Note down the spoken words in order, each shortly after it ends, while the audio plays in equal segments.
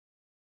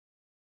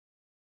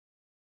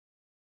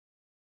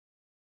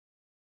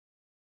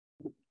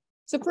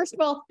So first of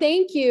all,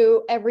 thank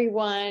you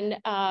everyone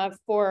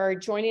for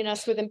joining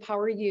us with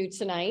Empower You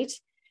tonight.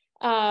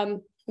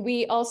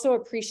 We also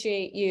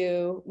appreciate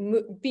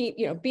you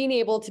being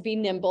able to be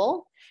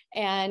nimble.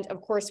 And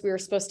of course, we were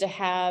supposed to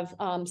have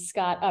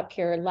Scott up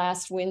here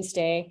last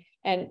Wednesday,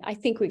 and I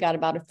think we got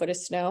about a foot of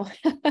snow.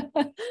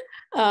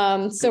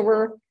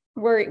 So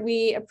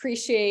we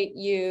appreciate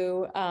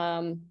you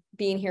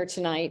being here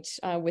tonight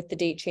with the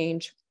date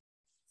change.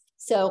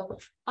 So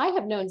I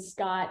have known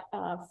Scott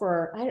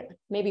for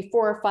maybe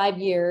 4 or 5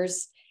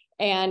 years,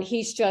 and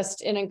he's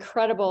just an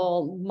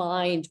incredible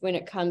mind when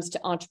it comes to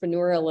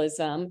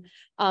entrepreneurialism.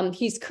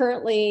 He's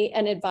currently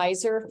an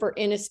advisor for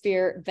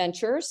Innosphere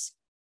Ventures,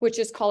 which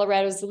is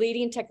Colorado's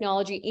leading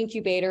technology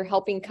incubator,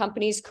 helping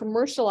companies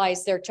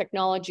commercialize their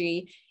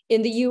technology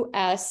in the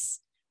U.S.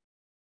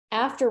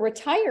 After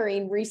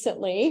retiring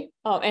recently,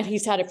 and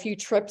he's had a few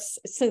trips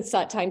since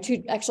that time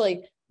too.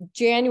 Actually,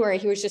 January,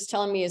 he was just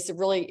telling me, is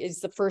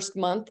the first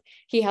month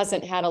he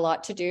hasn't had a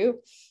lot to do.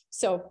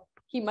 So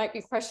he might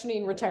be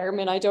questioning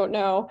retirement. I don't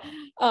know.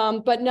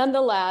 But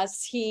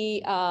nonetheless,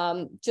 he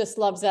just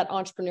loves that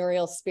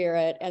entrepreneurial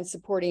spirit and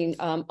supporting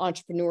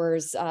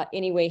entrepreneurs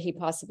any way he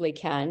possibly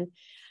can.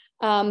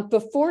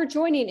 Before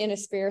joining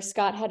Innosphere,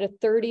 Scott had a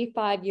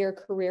 35-year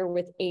career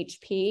with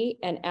HP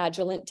and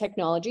Agilent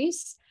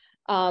Technologies,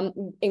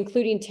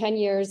 including 10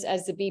 years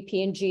as the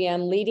VP and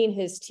GM, leading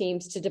his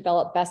teams to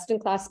develop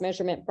best-in-class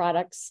measurement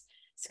products.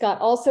 Scott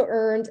also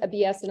earned a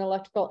BS in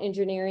electrical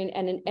engineering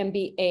and an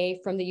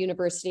MBA from the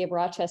University of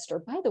Rochester.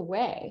 By the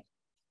way,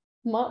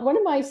 one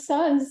of my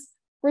sons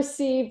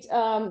received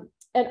an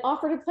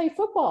offer to play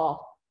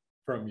football.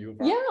 From you?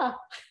 Yeah.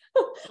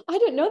 I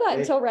didn't know that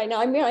until right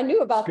now. I mean, I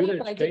knew about good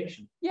that.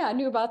 Education. I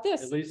knew about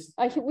this. At least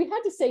we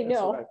had to say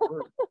no.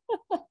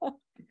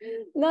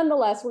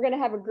 Nonetheless, we're going to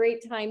have a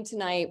great time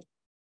tonight.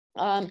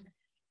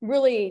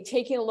 Really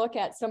taking a look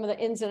at some of the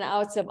ins and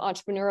outs of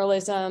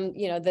entrepreneurialism,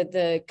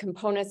 the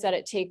components that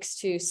it takes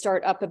to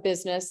start up a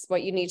business,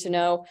 what you need to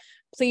know.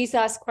 Please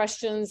ask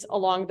questions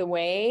along the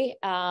way.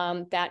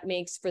 That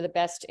makes for the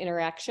best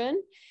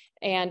interaction.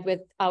 And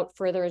without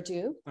further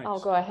ado, Thanks. I'll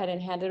go ahead and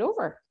hand it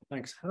over.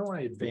 Thanks. How do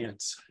I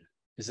advance?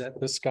 Is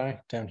that this guy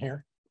down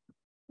here?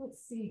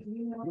 Let's see. Do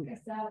you know what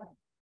that's out?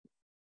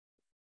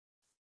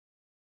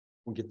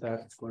 We'll get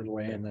that squared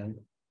away and then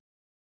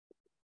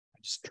I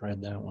just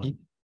tried that one.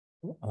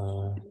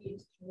 I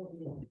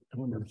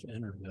wonder if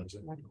enter does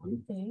it.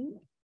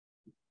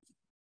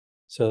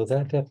 So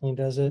that definitely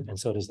does it, and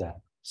so does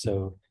that.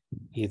 So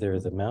either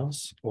the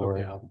mouse or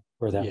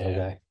that little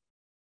guy.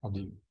 I'll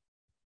do.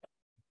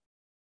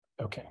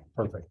 Okay,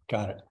 perfect.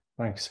 Got it.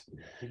 Thanks.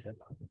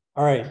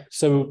 All right.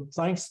 So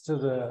thanks to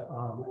the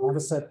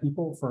Avocet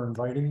people for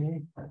inviting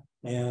me.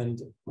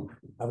 And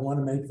I want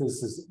to make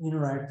this as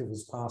interactive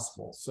as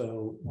possible.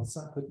 So let's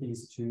not put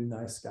these two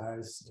nice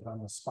guys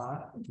on the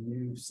spot.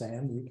 You,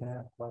 Sam, you can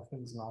have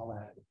questions and all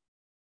that.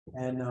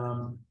 And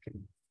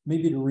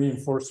maybe to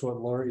reinforce what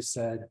Lori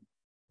said,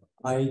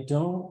 I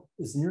don't,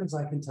 as near as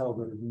I can tell,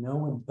 there are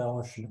no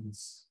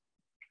embellishments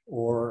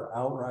or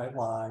outright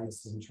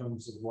lies in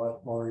terms of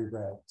what Lori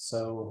read.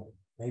 So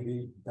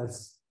maybe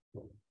that's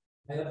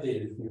I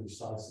updated a few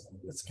slides.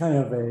 It's kind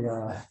of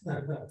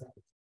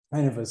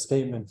a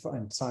statement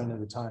and sign of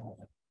the time.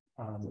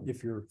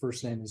 If your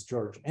first name is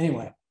George.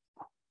 Anyway,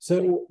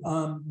 so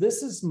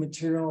this is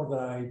material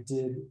that I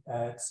did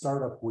at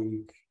Startup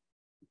Week,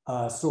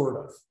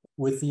 sort of,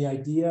 with the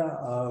idea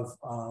of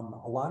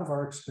a lot of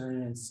our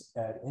experience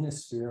at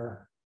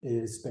Innosphere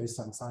is based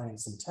on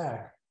science and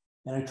tech.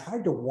 And I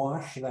tried to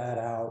wash that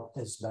out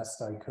as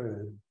best I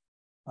could.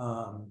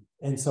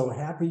 And so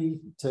happy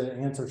to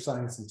answer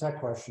science and tech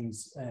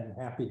questions and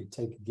happy to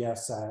take a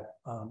guess at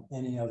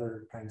any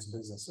other kinds of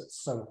businesses.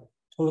 So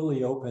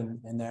totally open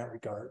in that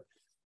regard.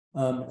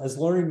 As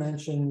Lori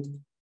mentioned,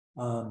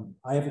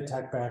 I have a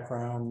tech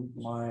background.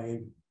 My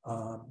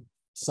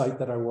site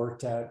that I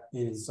worked at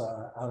is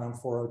out on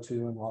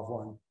 402 in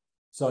Loveland.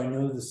 So I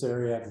know this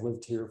area. I've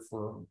lived here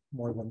for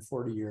more than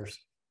 40 years.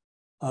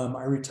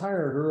 I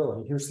retired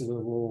early. Here's the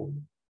little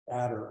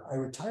adder. I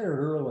retired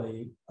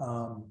early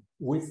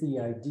with the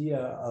idea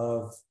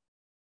of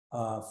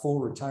full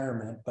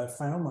retirement, but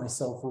found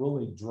myself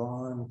really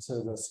drawn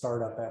to the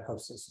startup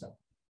ecosystem.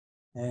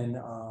 And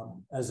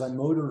as I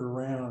motored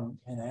around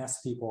and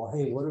asked people,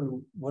 hey,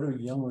 what do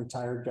young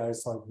retired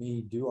guys like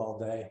me do all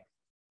day?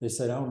 They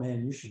said, oh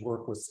man, you should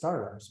work with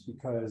startups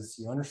because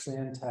you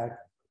understand tech,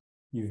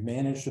 you've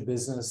managed a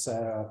business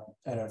at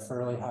a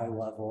fairly high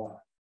level.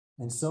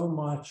 And so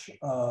much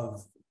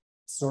of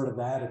sort of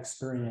that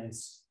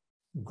experience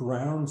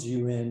grounds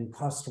you in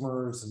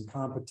customers and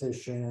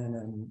competition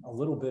and a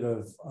little bit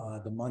of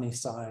the money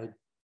side,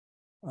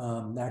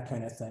 that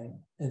kind of thing.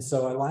 And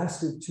so I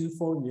lasted 2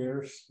 full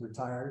years,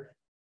 retired,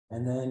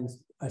 and then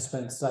I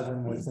spent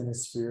 7 with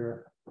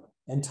Innosphere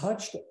and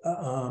touched,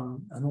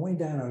 on the way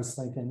down, I was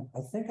thinking,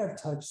 I think I've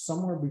touched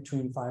somewhere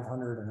between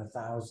 500 and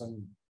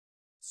 1,000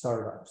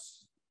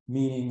 startups,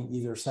 meaning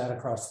either sat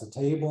across the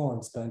table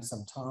and spent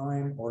some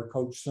time or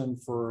coached them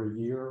for a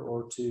year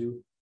or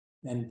two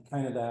and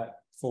kind of that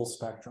full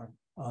spectrum.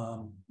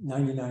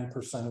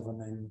 99% of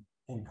them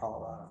in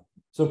Colorado.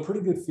 So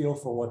pretty good feel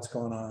for what's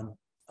going on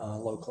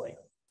locally.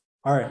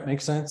 All right,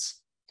 makes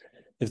sense?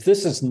 If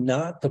this is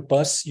not the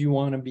bus you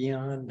want to be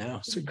on, now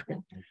it's a great.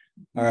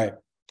 All right.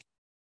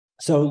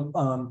 So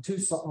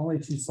only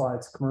two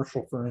slides,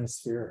 commercial for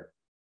Innosphere.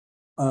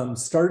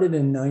 Started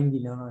in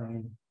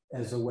 99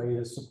 as a way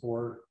to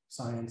support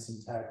science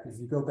and tech. If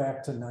you go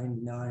back to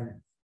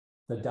 99,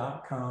 the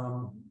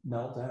dot-com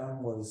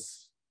meltdown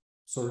was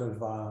sort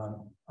of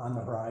on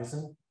the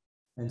horizon.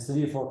 And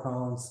City of Fort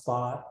Collins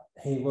thought,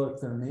 hey,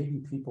 look, there may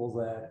be people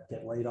that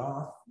get laid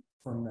off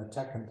from the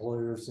tech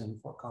employers in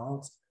Fort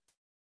Collins,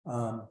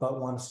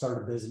 but want to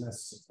start a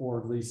business or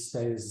at least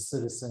stay as a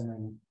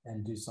citizen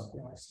and do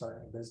something like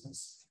starting a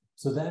business.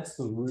 So that's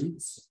the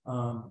roots.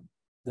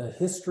 The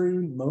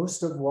history,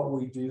 most of what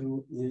we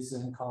do is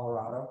in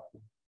Colorado,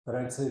 but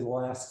I'd say the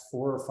last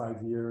 4 or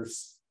 5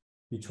 years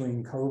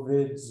between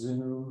COVID,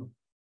 Zoom,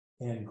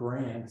 and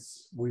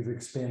grants, we've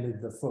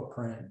expanded the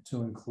footprint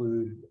to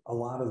include a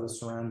lot of the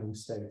surrounding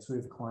states. We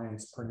have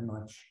clients pretty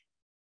much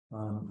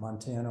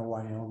Montana,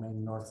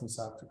 Wyoming, North and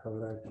South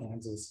Dakota,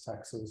 Kansas,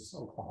 Texas,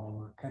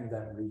 Oklahoma, kind of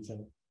that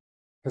region.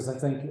 Because I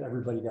think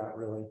everybody got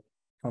really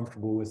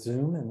comfortable with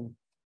Zoom and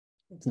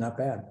it's not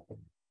bad.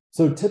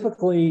 So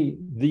typically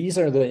these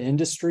are the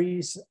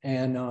industries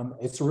and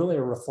it's really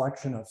a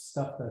reflection of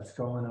stuff that's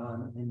going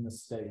on in the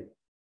state.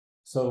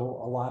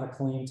 So a lot of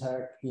clean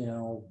tech, you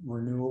know,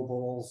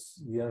 renewables,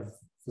 you have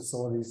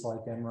facilities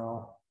like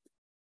NREL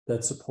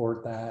that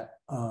support that,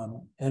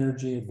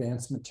 energy,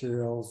 advanced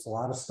materials, a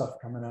lot of stuff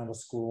coming out of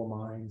School of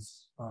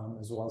Mines,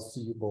 as well as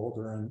CU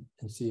Boulder and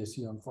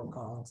CSU in Fort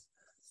Collins.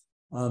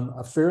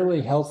 A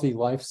fairly healthy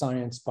life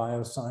science,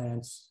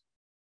 bioscience.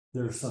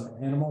 There's some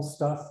animal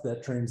stuff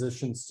that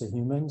transitions to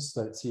humans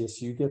that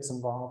CSU gets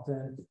involved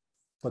in,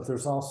 but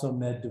there's also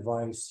med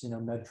device, you know,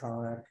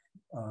 Medtronic,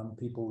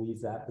 people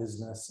leave that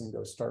business and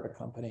go start a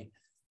company.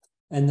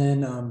 And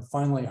then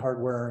finally,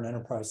 hardware and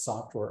enterprise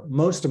software.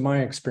 Most of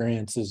my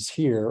experience is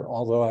here,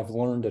 although I've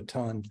learned a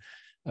ton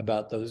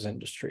about those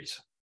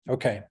industries.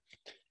 Okay.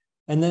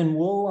 And then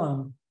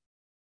Innosphere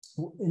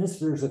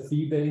is a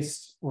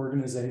fee-based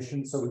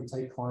organization, so we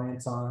take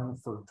clients on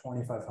for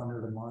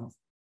 $2,500 a month.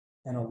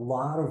 And a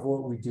lot of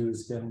what we do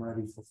is get them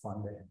ready for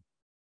funding.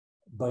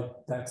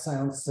 But that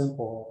sounds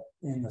simple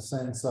in the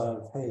sense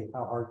of, hey,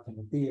 how hard can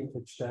it be? A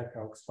pitch deck,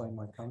 I'll explain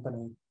my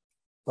company.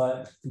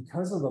 But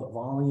because of the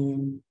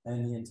volume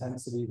and the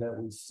intensity that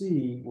we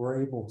see,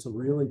 we're able to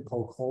really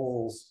poke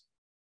holes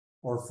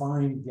or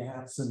find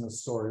gaps in the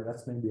story.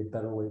 That's maybe a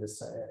better way to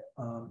say it.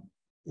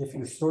 If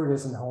your story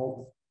doesn't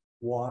hold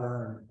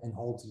water and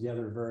hold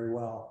together very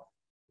well,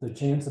 the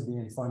chance of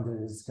being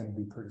funded is going to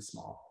be pretty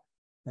small.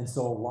 And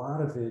so a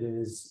lot of it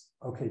is,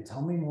 okay,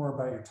 tell me more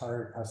about your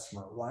target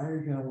customer. Why are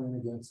you going to win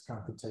against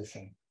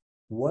competition?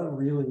 What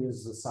really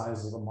is the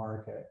size of the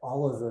market?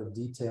 All of the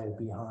detail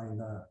behind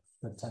the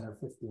 10 or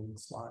 15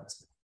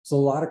 slides. So a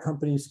lot of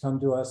companies come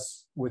to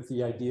us with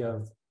the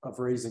idea of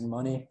raising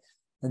money.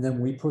 And then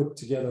we put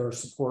together a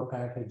support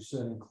package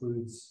that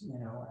includes, you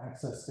know,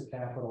 access to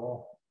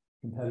capital,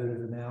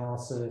 competitive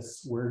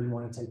analysis, where do you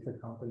want to take the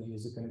company?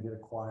 Is it going to get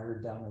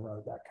acquired down the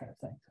road? That kind of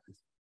thing.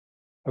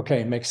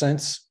 Okay, makes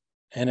sense.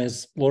 And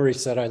as Lori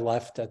said, I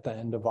left at the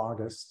end of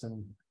August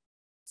and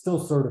still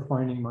sort of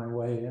finding my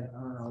way. I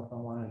don't know if I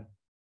want to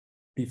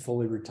be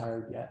fully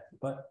retired yet,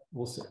 but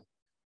we'll see.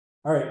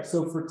 All right,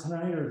 so for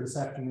tonight or this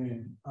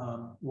afternoon,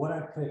 what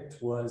I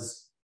picked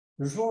was,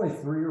 there's really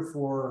 3 or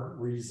 4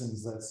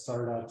 reasons that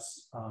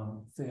startups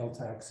fail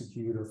to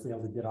execute or fail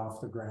to get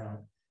off the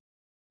ground.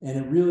 And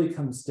it really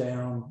comes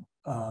down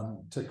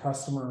to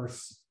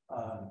customers,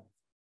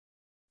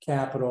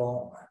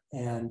 capital,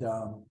 and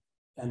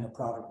the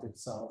product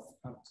itself,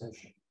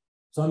 competition.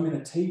 So I'm going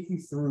to take you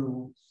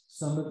through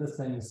some of the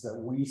things that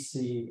we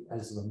see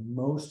as the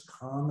most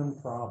common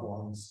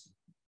problems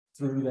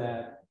through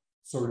that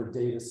sort of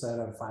data set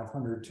of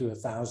 500 to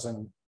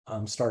 1,000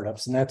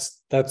 startups. And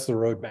that's the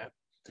roadmap.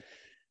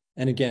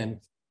 And again,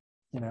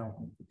 you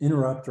know,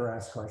 interrupt or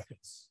ask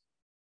questions.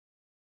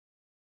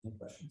 Any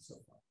questions so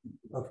far?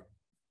 Okay.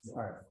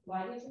 All right.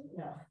 Why did you?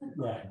 Yeah.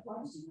 Yeah.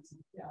 Why did you?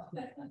 Yeah.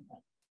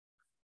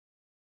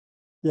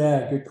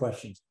 Yeah, good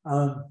questions.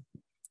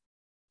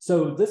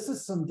 So this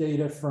is some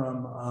data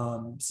from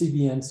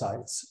CB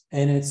Insights,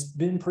 and it's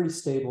been pretty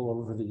stable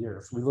over the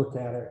years. We look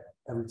at it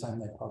every time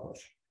they publish.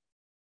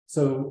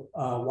 So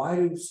why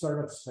do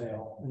startups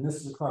fail? And this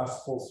is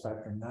across full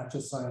spectrum, not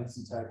just science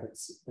and tech,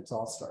 it's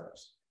all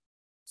startups.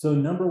 So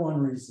number one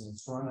reason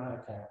is run out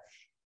of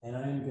cash. And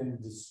I am going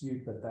to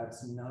dispute that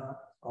that's not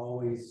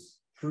always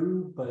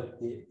true, but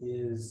it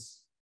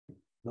is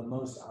the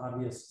most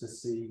obvious to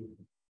see.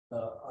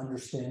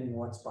 Understanding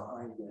what's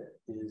behind it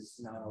is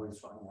not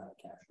always running out of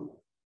cash.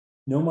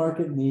 No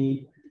market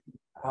need,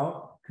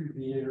 out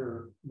competed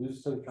or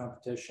lose to the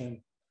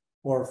competition,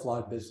 or a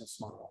flawed business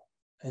model.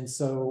 And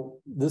so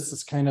this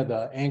is kind of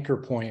the anchor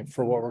point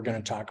for what we're going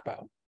to talk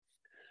about.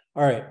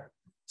 All right,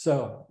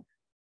 so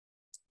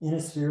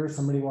Innosphere,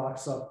 somebody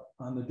walks up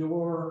on the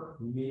door,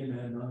 you meet them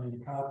at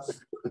 1,000,000 Cups,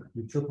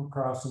 you triple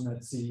cross them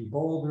at CU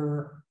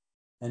Boulder,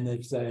 and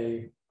they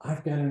say,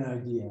 I've got an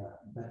idea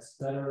that's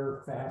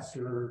better,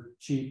 faster,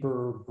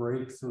 cheaper,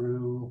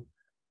 breakthrough.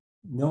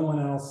 No one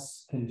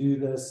else can do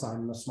this.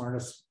 I'm the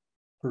smartest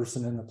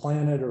person in the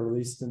planet, or at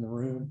least in the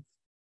room.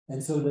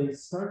 And so they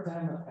start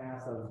down the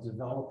path of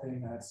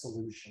developing that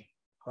solution,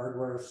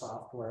 hardware,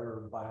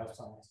 software,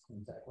 bioscience,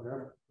 clean tech,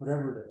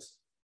 whatever it is.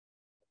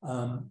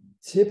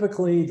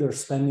 Typically, they're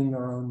spending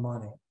their own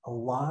money. A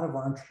lot of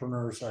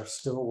entrepreneurs are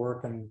still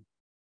working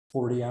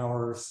 40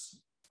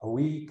 hours a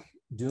week,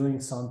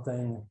 doing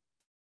something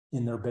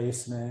in their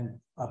basement,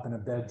 up in a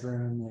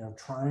bedroom,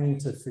 trying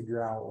to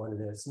figure out what it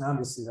is. And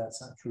obviously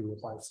that's not true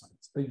with life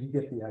science, but you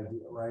get the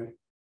idea, right?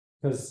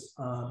 Because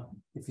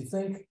if you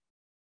think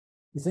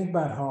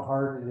about how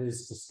hard it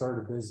is to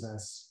start a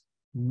business,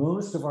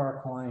 most of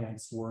our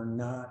clients were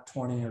not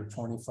 20 or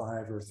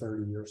 25 or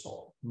 30 years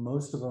old.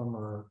 Most of them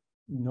are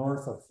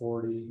north of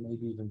 40,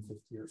 maybe even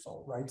 50 years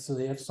old, right? So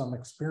they have some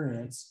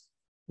experience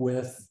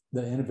with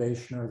the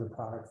innovation or the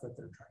product that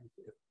they're trying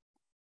to do.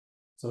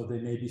 So they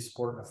may be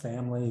supporting a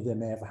family, they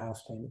may have a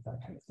house payment,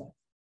 that kind of thing.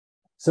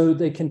 So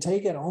they can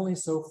take it only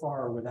so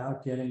far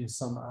without getting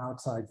some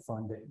outside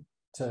funding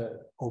to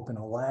open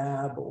a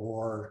lab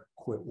or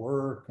quit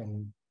work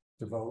and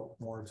devote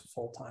more to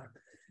full time.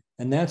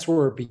 And that's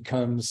where it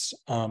becomes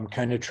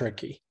kind of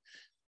tricky.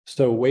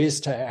 So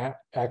ways to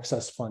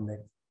access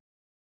funding.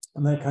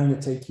 I'm going to kind of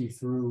take you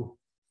through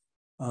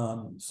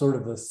sort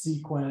of a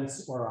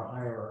sequence or a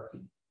hierarchy.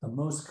 The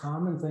most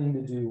common thing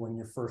to do when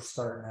you're first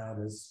starting out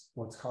is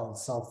what's called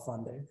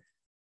self-funding.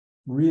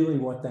 Really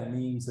what that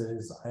means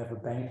is I have a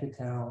bank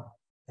account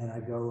and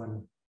I go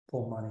and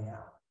pull money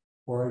out,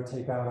 or I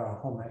take out a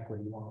home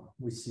equity loan.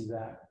 We see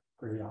that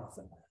pretty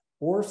often.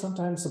 Or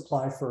sometimes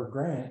apply for a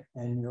grant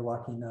and you're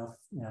lucky enough,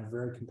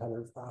 very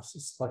competitive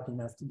process, lucky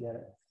enough to get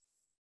it.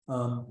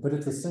 But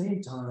at the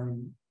same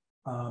time,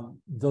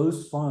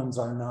 those funds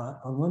are not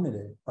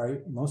unlimited,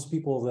 right? Most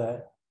people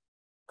that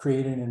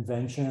create an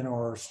invention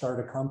or start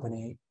a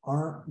company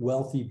aren't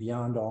wealthy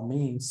beyond all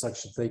means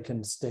such that they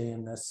can stay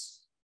in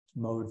this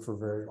mode for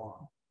very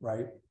long,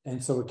 right?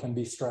 And so it can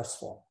be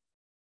stressful.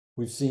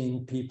 We've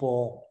seen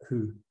people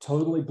who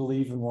totally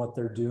believe in what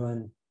they're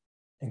doing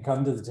and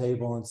come to the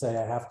table and say,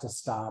 I have to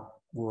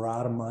stop, we're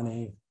out of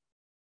money,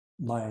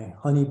 my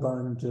honey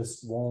bun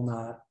just will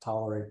not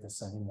tolerate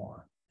this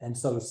anymore. And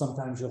so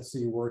sometimes you'll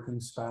see a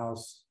working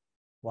spouse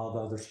while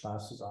the other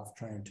spouse is off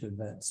trying to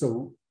invent.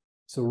 So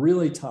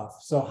really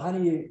tough. So how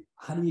do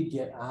you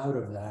get out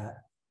of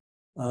that?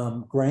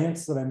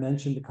 Grants that I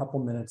mentioned a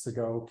couple minutes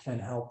ago can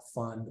help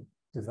fund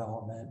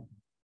development.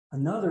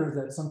 Another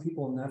that some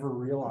people never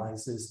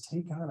realize is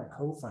take on a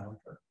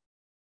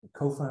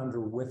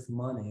co-founder with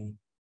money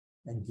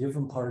and give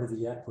them part of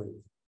the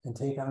equity, and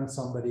take on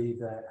somebody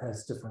that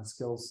has different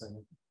skills than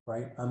you,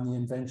 right? I'm the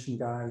invention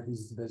guy,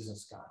 he's the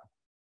business guy,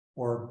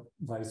 or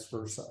vice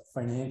versa,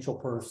 financial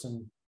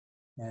person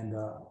and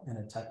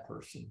a tech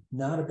person.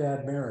 Not a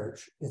bad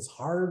marriage. It's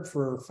hard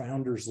for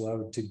founders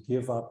though to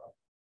give up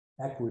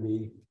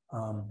equity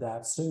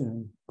that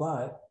soon,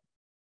 but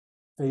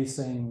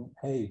facing,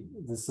 hey,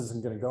 this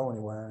isn't going to go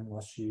anywhere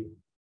unless you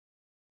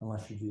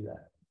do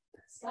that.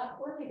 Scott,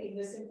 we're giving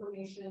this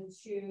information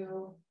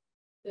to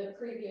the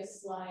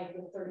previous slide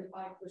with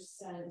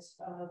 35%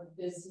 of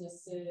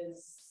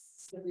businesses,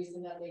 the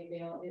reason that they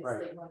fail is they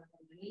run out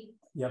of money.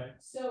 Yep.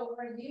 So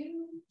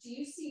do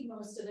you see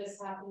most of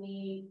this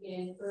happening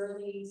in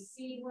early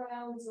seed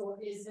rounds, or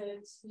is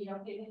it,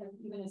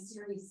 even a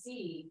Series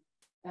C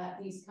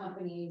that these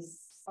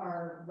companies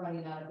are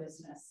running out of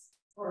business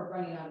or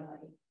running out of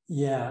money?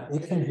 Yeah,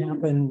 it can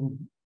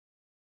happen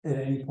at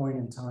any point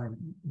in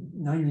time.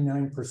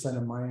 99%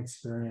 of my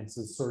experience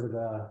is sort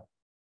of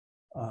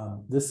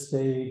this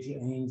stage,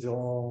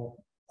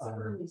 angel,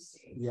 Early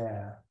stage.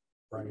 yeah,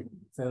 right,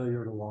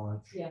 failure to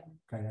launch,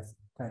 kind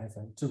of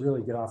thing, to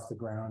really get off the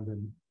ground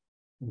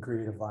and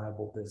create a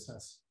viable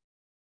business.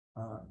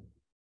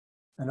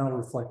 And I'll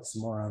reflect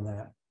some more on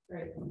that.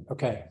 Great.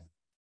 Okay.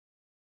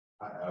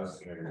 I was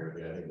going to agree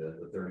with you. I think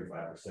the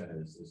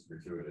 35% is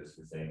gratuitous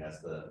for saying that's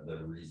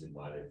the reason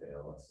why they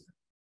fail.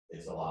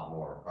 It's a lot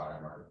more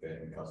product market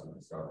fit and customer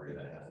discovery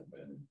that hasn't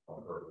been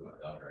perfectly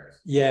done, right?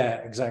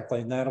 Yeah,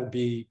 exactly. And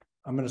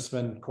I'm going to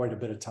spend quite a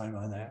bit of time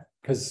on that,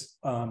 because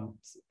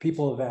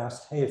people have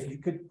asked, hey, if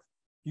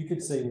you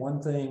could say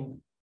one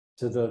thing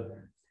to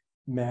the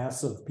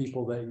mass of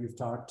people that you've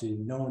talked to,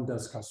 no one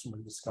does customer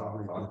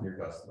discovery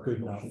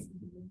good enough.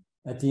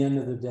 At the end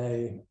of the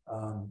day,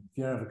 if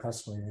you don't have a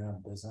customer, you don't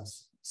have a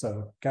business.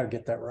 So got to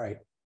get that right.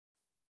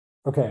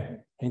 Okay.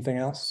 Anything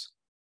else?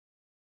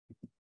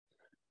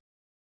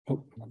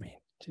 Oh, let me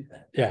do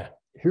that. Yeah.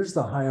 Here's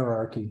the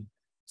hierarchy.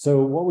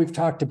 So what we've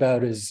talked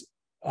about is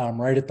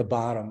right at the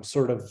bottom,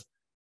 sort of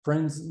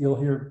friends.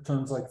 You'll hear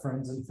terms like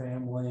friends and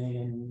family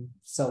and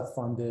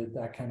self-funded,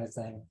 that kind of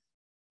thing.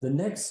 The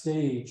next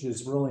stage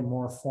is really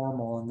more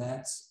formal, and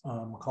that's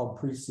called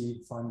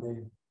pre-seed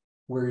funding,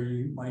 where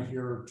you might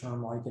hear a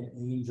term like an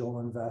angel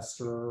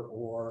investor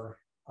or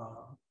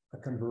a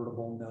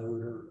convertible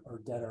note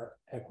or debt or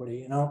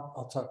equity, and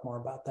I'll talk more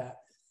about that.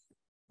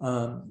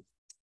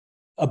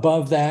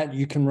 Above that,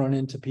 you can run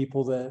into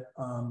people that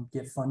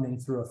get funding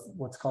through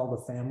what's called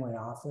a family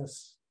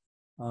office.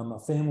 A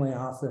family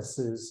office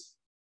is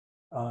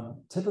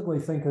typically,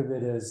 think of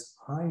it as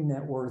high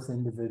net worth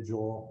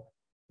individual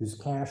who's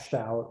cashed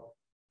out,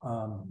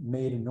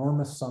 made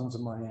enormous sums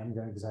of money, I'm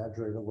going to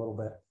exaggerate a little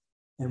bit,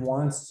 and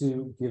wants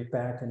to give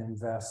back and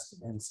invest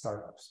in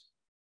startups.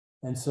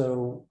 And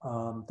so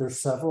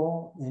there's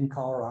several in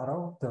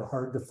Colorado. They're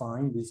hard to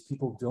find. These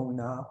people do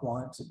not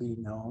want to be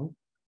known.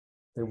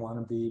 They want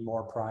to be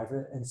more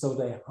private. And so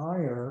they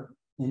hire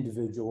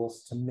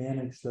individuals to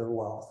manage their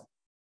wealth.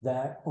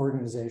 That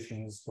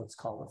organization is what's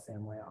called a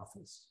family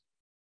office.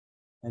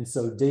 And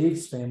so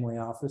Dave's family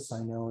office,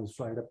 I know, is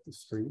right up the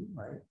street,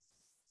 right?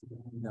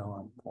 No,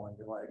 I'm pulling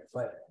your leg.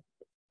 But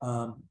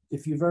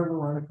if you've ever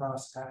run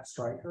across Pat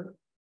Stryker,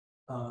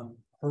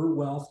 her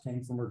wealth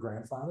came from her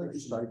grandfather.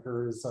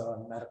 Stryker is a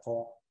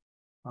medical.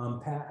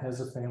 Pat has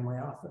a family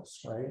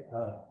office, right?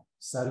 A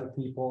set of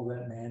people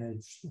that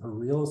manage her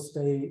real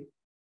estate,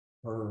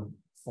 her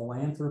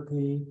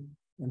philanthropy.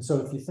 And so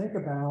if you think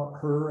about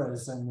her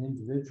as an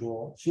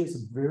individual, she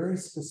has very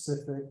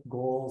specific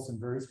goals and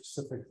very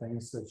specific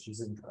things that she's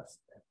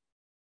interested in.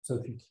 So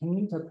if you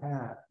came to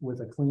Pat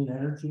with a clean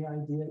energy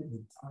idea,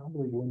 you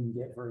probably wouldn't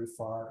get very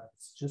far.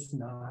 It's just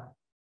not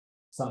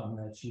something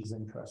that she's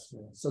interested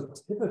in. So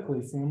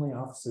typically family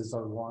offices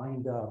are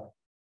lined up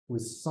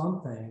with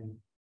something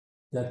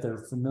that they're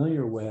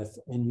familiar with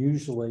and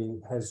usually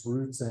has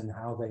roots in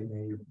how they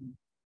made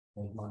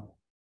money.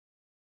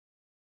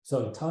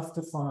 So tough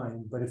to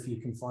find, but if you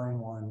can find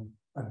one,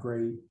 a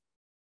great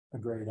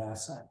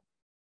asset.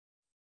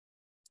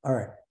 All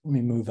right, let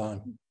me move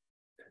on.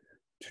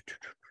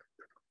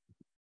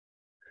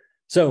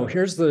 So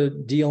here's the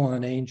deal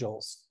on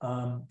angels.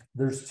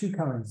 There's two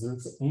kinds.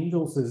 There's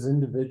angels as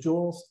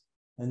individuals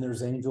and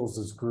there's angels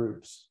as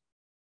groups.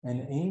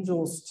 And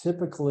angels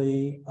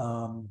typically,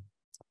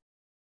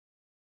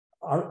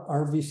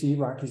 RVC,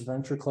 Rockies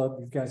Venture Club,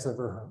 you guys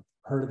ever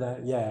heard of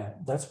that? Yeah,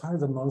 that's probably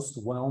the most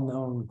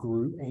well-known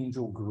group,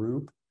 angel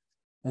group.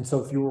 And so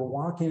if you were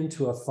walking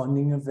into a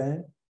funding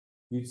event,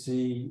 you'd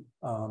see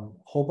a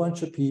whole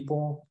bunch of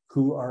people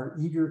who are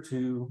eager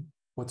to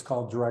what's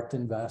called direct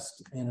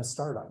invest in a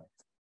startup.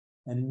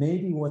 And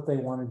maybe what they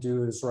want to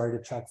do is write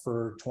a check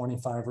for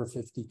 25 or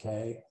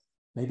 50K.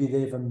 Maybe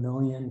they have $1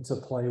 million to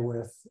play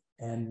with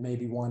and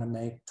maybe want to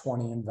make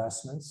 20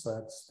 investments. So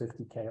that's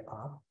 50K a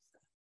pop.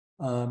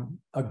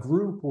 A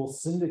group will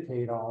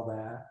syndicate all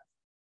that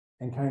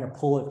and kind of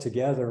pull it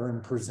together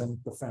and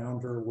present the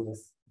founder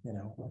with, you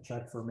know, a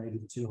check for maybe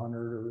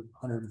 200 or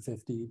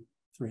 150,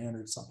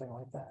 300, something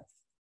like that.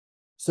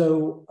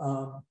 So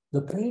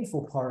the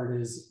painful part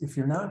is if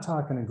you're not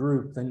talking a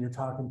group, then you're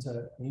talking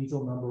to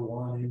angel number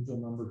 1, angel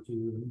number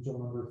 2, angel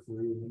number 3,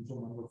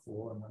 angel number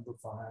 4, and number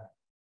 5.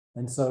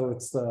 And so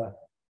it's the,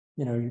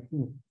 you know, you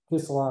can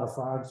kiss a lot of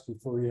frogs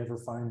before you ever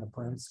find the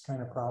prince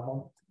kind of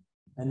problem.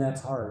 And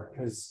that's hard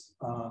because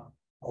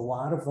a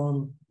lot of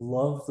them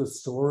love the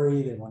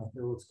story. They want to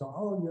hear what's going on.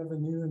 Oh, you have a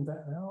new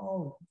investment.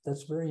 Oh,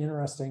 that's very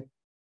interesting.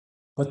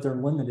 But they're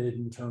limited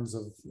in terms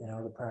of, you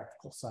know, the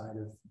practical side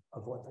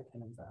of what they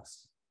can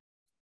invest.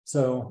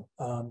 So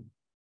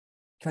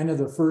kind of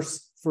the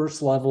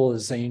first level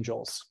is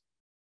angels.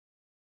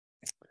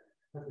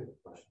 That's a good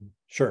question.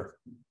 Sure.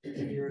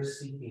 If you're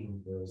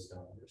seeking those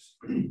dollars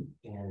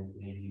and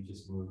maybe you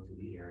just moved to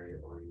the area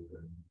or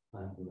you're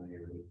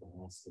unfamiliar with the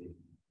landscape,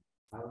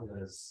 how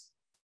does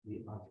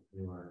the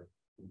entrepreneur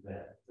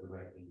vet the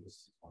right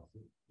angels?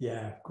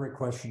 Yeah, great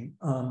question.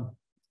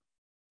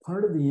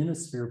 Part of the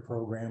Innosphere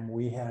program,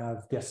 we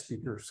have guest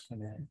speakers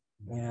come in,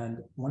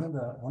 and one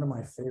of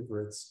my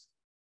favorites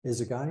is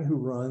a guy who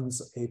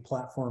runs a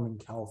platform in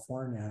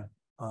California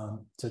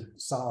to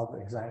solve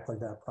exactly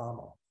that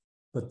problem.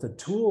 But the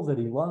tool that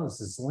he loves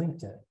is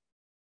LinkedIn.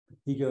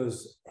 He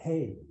goes,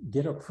 hey,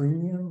 get a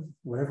premium,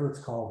 whatever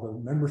it's called, the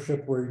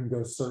membership where you can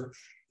go search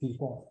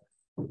people.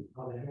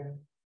 LinkedIn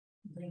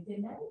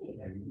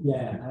Navigator.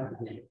 Yeah,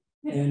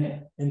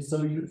 and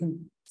so you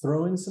can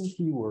throw in some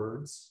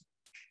keywords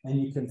and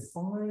you can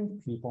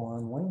find people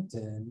on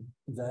LinkedIn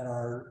that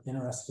are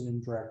interested in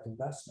direct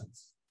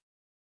investments.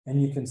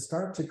 And you can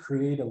start to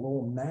create a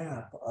little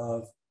map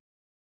of,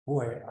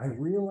 boy, I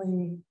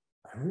really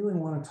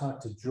want to talk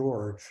to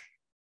George,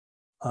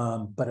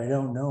 but I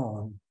don't know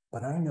him,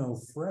 but I know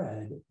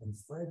Fred and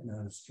Fred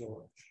knows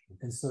George.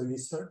 And so you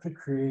start to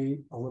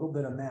create a little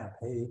bit of map.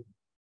 Hey,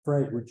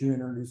 Fred, would you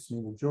introduce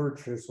me to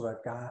George? Here's what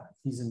I've got.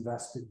 He's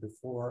invested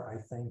before. I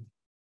think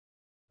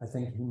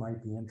he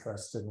might be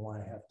interested in what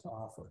I have to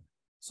offer.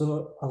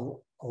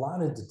 So a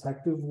lot of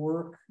detective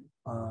work,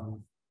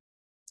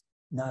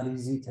 not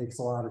easy, takes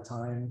a lot of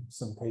time,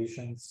 some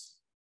patience.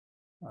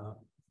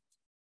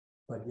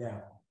 But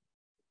yeah.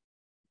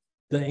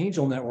 The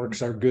angel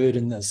networks are good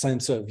in the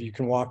sense of you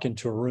can walk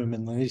into a room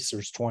and at least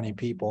there's 20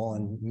 people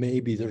and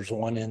maybe there's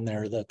one in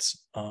there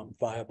that's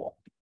viable.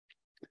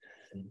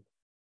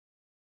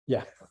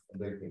 Yeah. The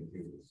big thing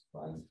too is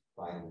find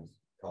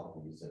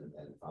companies and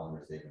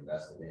founders they've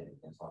invested in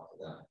and talk to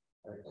them.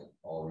 I think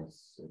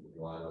always, if you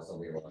want to know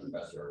somebody about an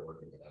investor or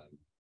working with them,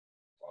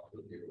 talk to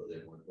the people that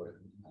they want to put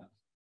it in the house.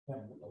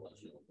 I'll let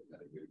you know if they've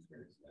had a good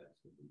experience in that.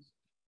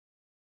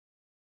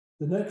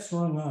 The next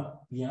rung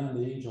up beyond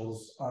the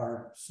angels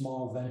are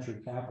small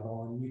venture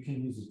capital, and you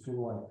can use a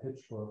tool like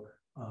PitchBook.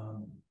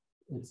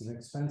 It's an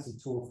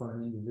expensive tool for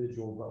an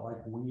individual, but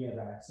like we have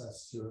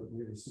access to it,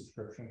 we have a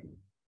subscription.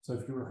 So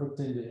if you were hooked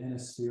into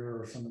Innosphere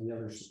or some of the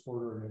other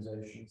support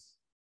organizations,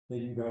 then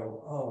you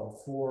go,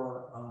 oh,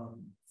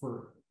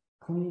 for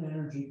clean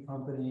energy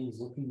companies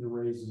looking to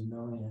raise $1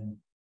 million,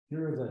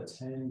 here are the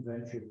 10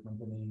 venture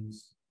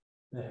companies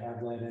that have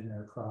that in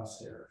their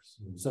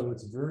crosshairs. So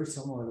it's very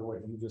similar to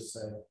what you just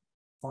said.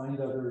 Find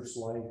others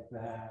like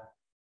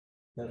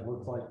that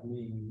look like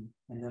me,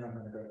 and then I'm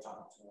going to go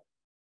talk to them.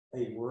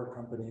 Hey, we're a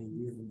company,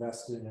 you've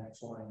invested in X,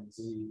 Y, and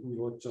Z. We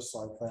look just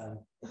like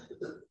them.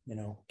 You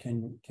know,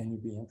 can you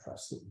be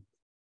interested?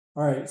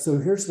 All right, so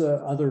here's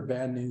the other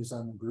bad news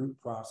on the group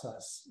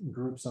process.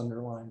 Groups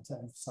underlined to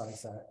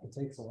emphasize that it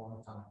takes a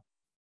long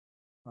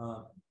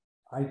time.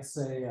 I'd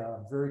say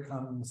a very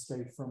common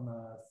mistake from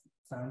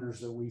founders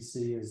that we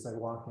see is they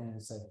walk in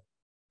and say,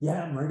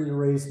 yeah, I'm ready to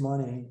raise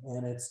money,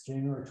 and it's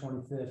January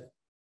 25th,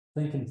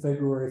 thinking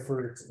February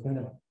 1st,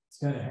 it's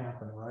gonna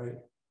happen, right?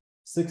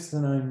 6 to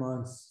 9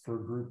 months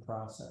for a group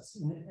process.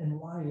 And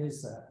why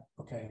is that?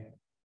 Okay,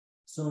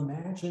 so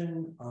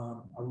imagine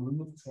a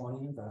room of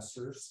 20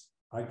 investors.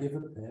 I give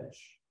a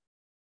pitch,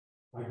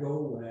 I go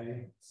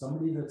away,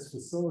 somebody that's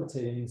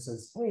facilitating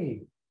says,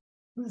 hey,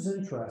 who's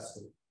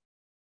interested?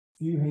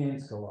 Few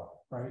hands go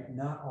up, right?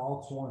 Not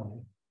all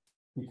 20.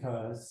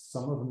 Because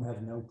some of them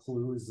have no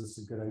clue, is this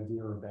a good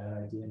idea or a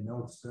bad idea?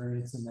 No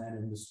experience in that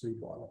industry,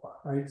 blah, blah, blah,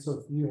 right? So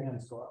a few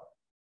hands go up.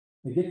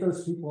 They get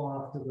those people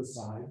off to the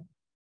side.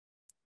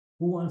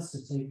 Who wants to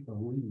take the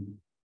lead?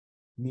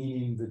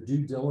 Meaning the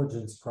due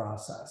diligence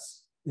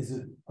process. Is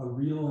it a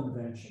real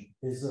invention?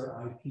 Is there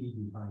IP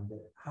behind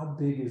it? How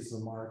big is the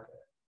market?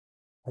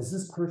 Has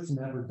this person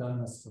ever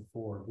done this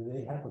before? Do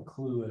they have a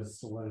clue as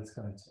to what it's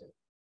going to take?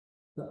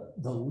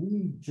 The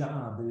lead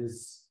job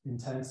is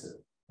intensive.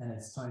 And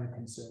it's time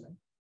consuming.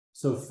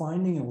 So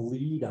finding a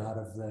lead out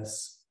of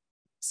this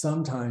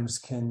sometimes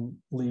can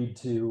lead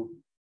to,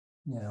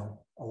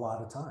 a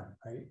lot of time,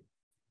 right?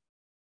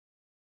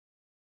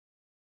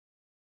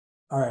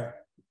 All right.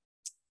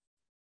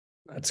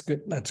 That's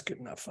good. That's good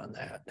enough on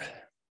that.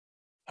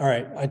 All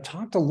right. I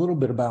talked a little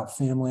bit about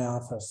family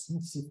office.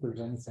 Let's see if there's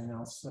anything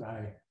else that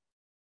I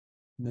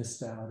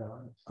missed out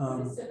on.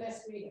 What's the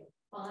best way to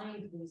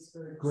find these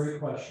groups? Great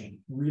question.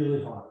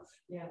 Really hard.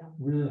 Yeah.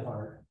 Really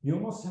hard. You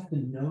almost have to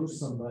know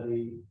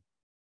somebody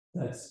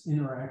that's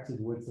interacted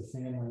with the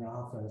family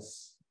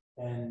office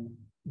and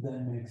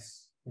then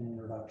makes an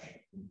introduction.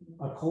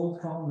 A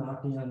cold call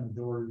knocking on the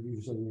door,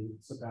 usually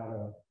it's about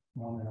a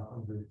 1 in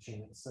 100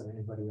 chance that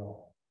anybody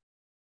will.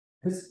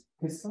 Because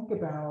think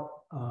about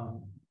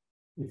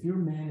if you're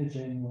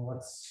managing,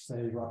 let's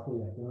say, roughly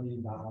 $1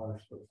 billion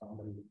for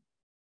somebody,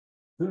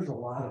 there's a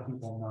lot of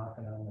people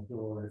knocking on the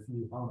door if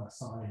you hung a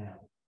sign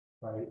out,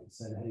 right?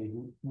 Said, hey,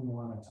 we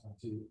want to talk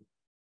to you.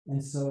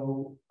 And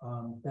so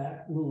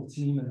that little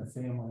team in the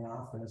family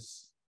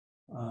office,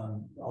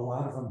 a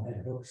lot of them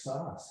had hooked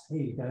us. Hey,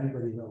 you got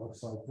anybody that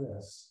looks like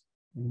this?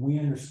 And we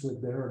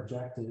understood their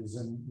objectives,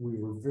 and we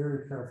were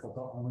very careful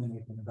to only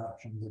make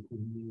introductions if we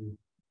knew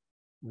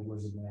it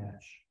was a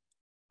match.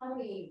 How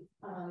many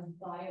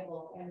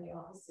viable family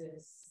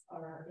offices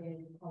are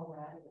in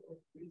Colorado or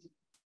region?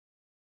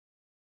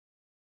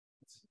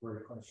 That's a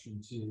great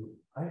question too.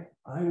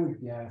 I would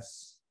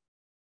guess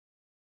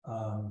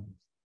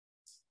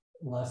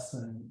less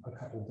than a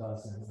couple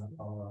dozen in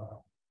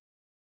Colorado.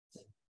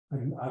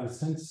 I was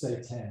tempted to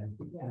say 10,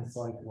 Yeah. and it's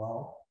like,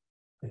 well,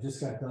 I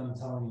just got done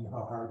telling you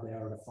how hard they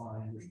are to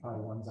find. There's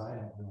probably ones I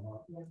don't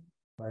know, Yeah.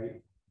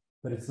 right?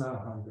 But it's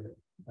not 100.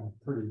 I'm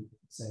pretty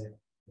safe.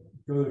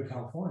 Go to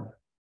California,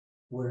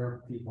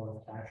 where people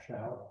have cashed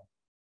out,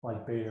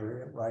 like Bay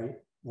Area, right?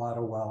 A lot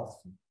of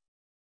wealth.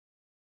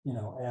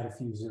 Add a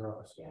few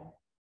zeros. Yeah.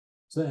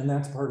 So, and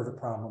that's part of the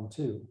problem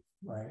too,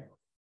 right?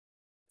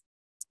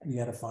 You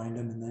got to find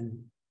them, and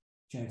then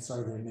chances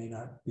are they may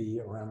not be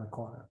around the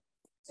corner.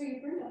 So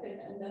you bring up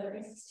another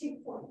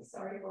interesting point.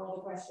 Sorry for all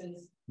the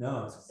questions.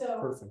 No, it's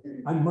So perfect.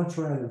 I'd much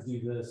rather do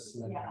this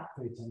than Yeah.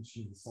 pay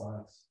attention to the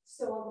slides.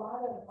 So a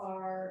lot of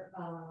our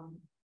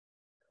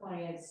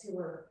clients who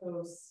are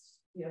post,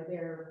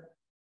 they're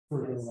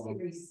Further along.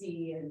 Series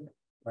C and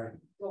Right.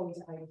 going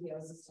to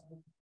IPOs and stuff.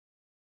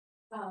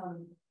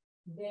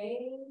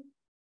 They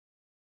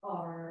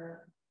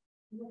are,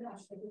 oh my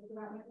gosh, I just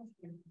forgot my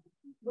question.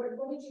 What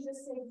did you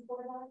just say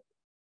before that?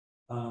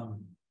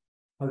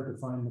 Hard to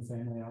find the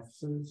family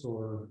offices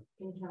or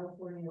In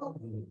California.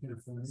 in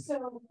California.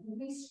 So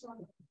we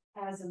struggle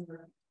as a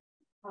group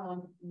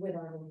with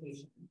our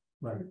location.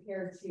 Right.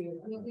 Compared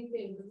to, we've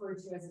been referred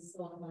to as a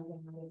Silicon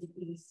Valley,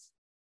 the East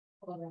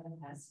Colorado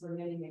has for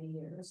many, many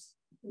years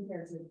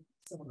compared to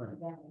Silicon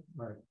Valley.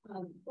 Right.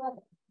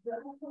 But the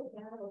uphill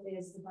battle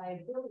is the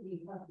viability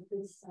of the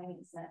good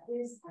science that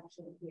is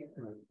actually here.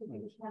 The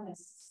good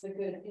chemists, the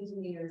good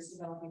engineers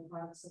developing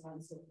products, so on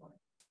and so forth.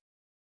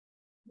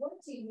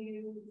 What do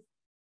you,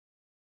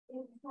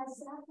 has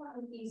that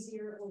gotten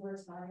easier over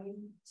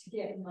time to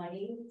get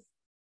money?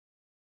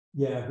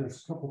 Yeah,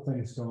 there's a couple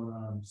things going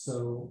on.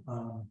 So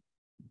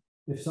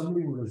if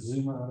somebody were to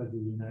zoom out of the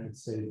United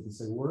States and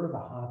say, where are the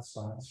hot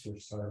spots for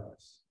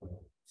startups?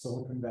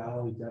 Silicon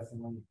Valley,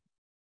 definitely.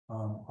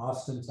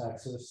 Austin,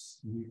 Texas,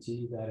 UT,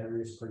 that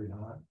area is pretty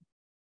hot.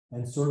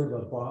 And sort of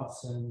a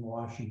Boston,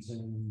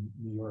 Washington,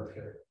 New York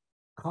area.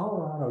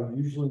 Colorado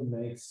usually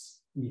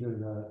makes either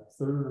the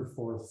third or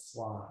fourth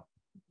slot.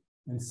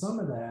 And some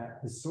of that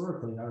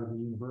historically are the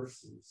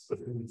universities,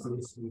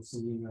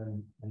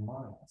 and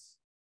Mines,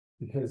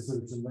 because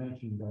there's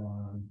invention going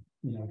on,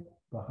 you know,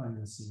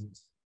 behind the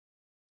scenes.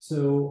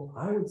 So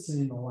I would say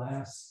in the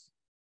last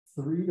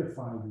 3 to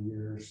 5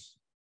 years,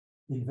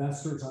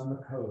 investors on the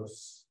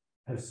coast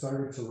have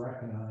started to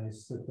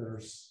recognize that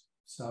there's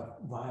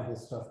viable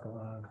stuff going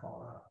on in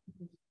Colorado.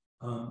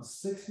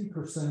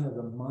 60% of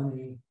the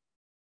money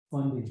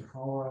funding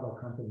Colorado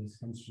companies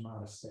comes from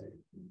out of state.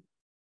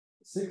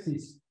 60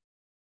 is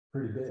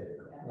pretty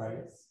big,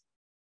 right?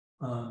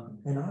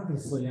 And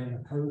obviously on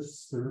the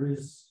coast, there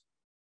is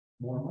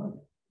more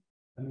money.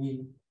 I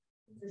mean,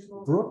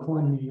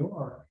 Brooklyn, New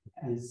York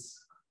is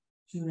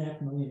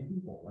 2.5 million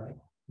people, right?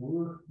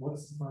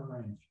 What's the fund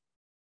range?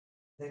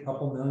 A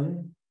couple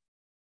million?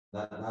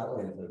 Not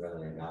only is there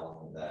really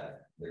acknowledgement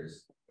that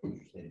there's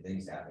interesting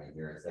things happening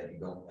here, it's that you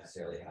don't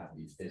necessarily have to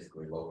be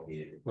physically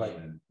located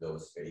in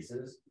those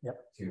spaces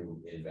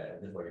to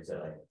invest. That's what you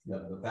said, like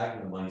the fact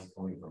that the money's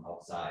coming from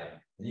outside,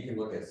 and you can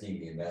look at seeing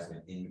the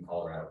investment in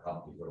Colorado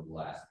companies over the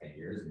last 10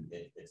 years, and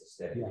it's a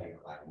steady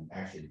incline.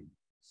 Actually,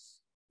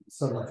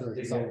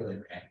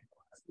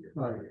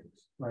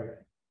 right.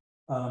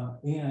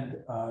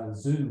 And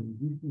Zoom,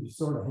 you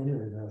sort of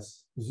hinted at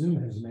this. Zoom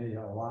has made it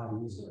a lot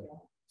easier.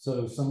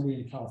 So if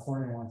somebody in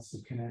California wants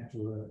to connect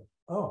to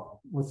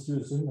let's do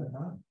a Zoom at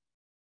 9.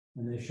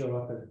 And they show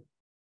up at,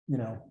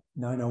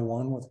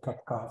 9:01 with a cup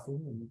of coffee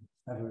and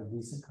have a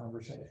decent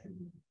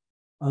conversation.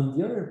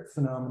 The other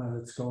phenomenon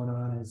that's going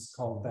on is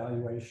called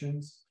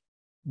valuations,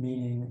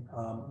 meaning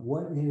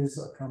what is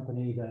a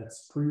company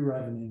that's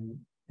pre-revenue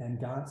and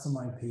got some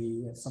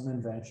IP, some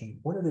invention,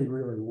 what are they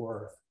really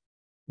worth?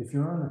 If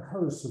you're on the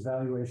coast, the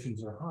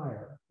valuations are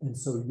higher. And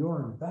so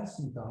your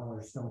investment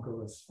dollars don't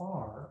go as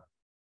far.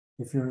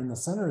 If you're in the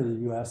center of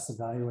the US, the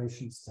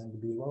valuations tend to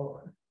be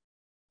lower.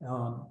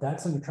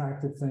 That's an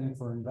attractive thing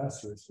for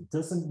investors. It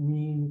doesn't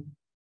mean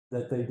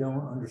that they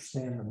don't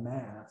understand the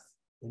math.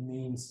 It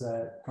means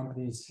that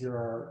companies here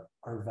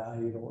are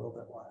valued a little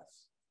bit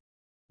less.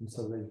 And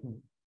so they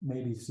can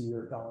maybe see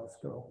their dollars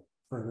go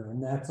further.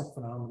 And that's a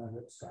phenomenon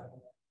that's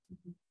driving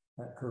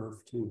that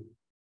curve too.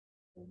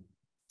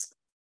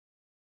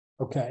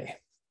 Okay.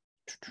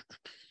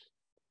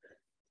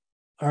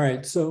 All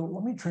right, so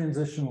let me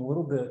transition a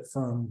little bit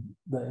from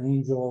the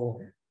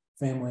angel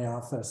family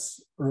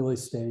office early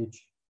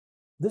stage.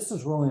 This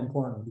is really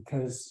important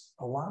because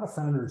a lot of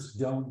founders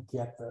don't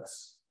get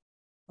this.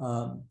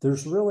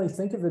 There's really,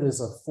 think of it as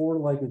a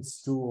 4-legged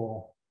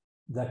stool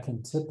that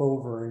can tip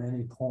over at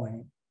any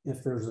point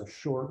if there's a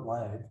short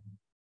leg.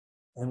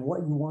 And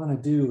what you want to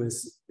do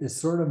is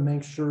sort of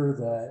make sure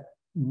that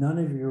none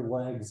of your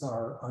legs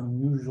are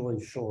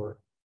unusually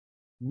short,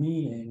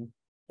 meaning,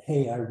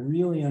 hey, I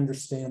really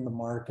understand the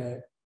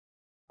market.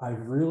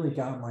 I've really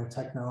got my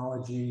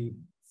technology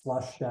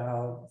flushed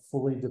out,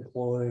 fully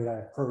deployed. I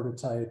have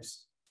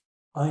prototypes.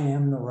 I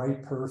am the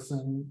right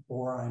person,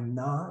 or I'm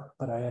not,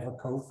 but I have a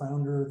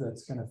co-founder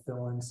that's going to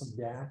fill in some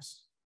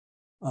gaps.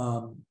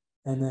 And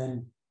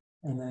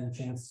then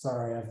chances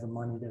are I have the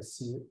money to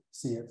see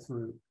it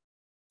through.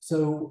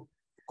 So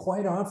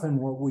quite often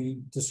what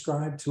we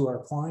describe to our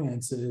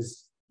clients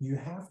is you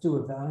have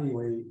to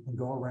evaluate and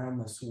go around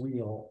this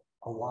wheel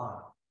a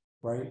lot,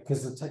 right?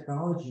 Because the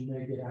technology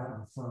may get out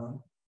in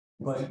front,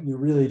 but you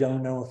really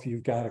don't know if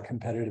you've got a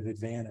competitive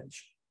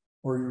advantage,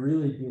 or you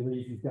really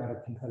believe you've got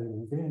a competitive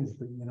advantage,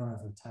 but you don't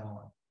have the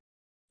talent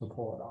to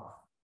pull it off.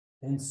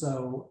 And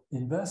so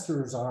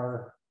investors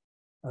are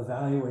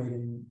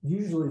evaluating,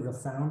 usually the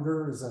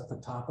founder is at the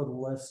top of the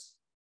list,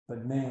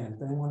 but man,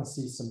 they want to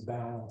see some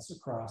balance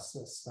across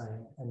this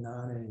thing and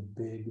not any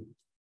big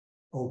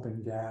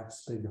open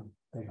gaps,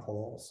 big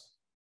holes.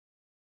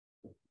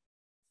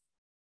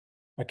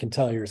 I can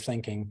tell you're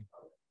thinking.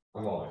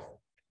 I'm always.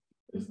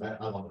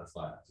 I love that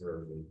slide. It's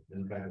really,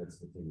 and kind of it's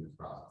continuous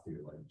process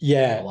too. Like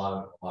a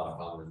lot of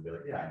founders will be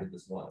like, yeah, I did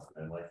this once,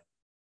 and like,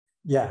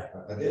 yeah,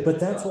 but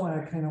that's why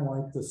I kind of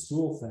like the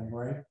stool thing,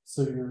 right?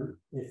 So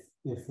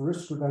if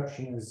risk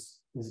reduction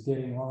is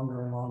getting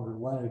longer and longer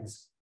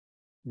legs,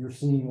 you're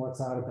seeing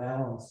what's out of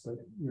balance, but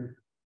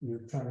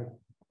you're trying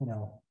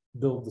to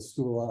build the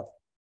stool up.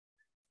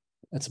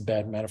 That's a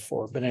bad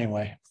metaphor, but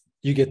anyway,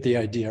 you get the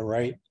idea,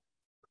 right?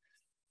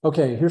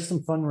 Okay, here's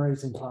some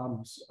fundraising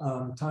problems.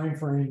 Time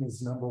frame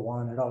is number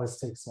one. It always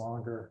takes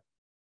longer.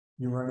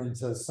 you run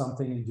into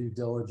something in due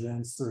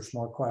diligence, there's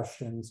more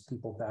questions,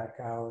 people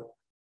back out,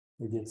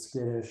 they get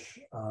skittish.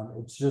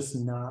 It's just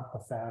not a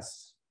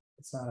fast,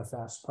 it's not a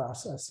fast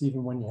process,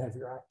 even when you have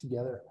your act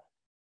together.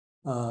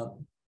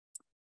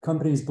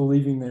 Companies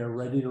believing they are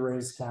ready to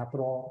raise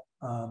capital.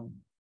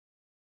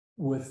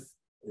 With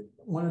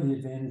one of the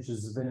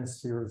advantages of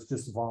Innosphere is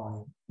just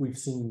volume. We've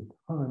seen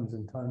tons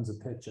and tons of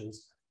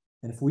pitches.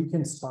 And if we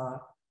can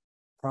spot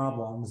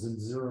problems and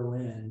zero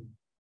in,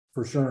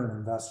 for sure an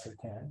investor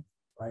can,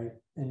 right?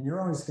 And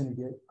you're always going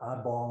to get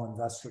oddball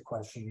investor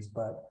questions,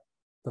 but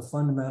the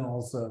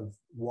fundamentals of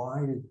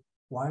why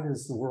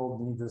does the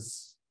world need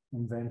this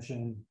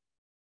invention?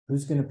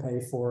 Who's going to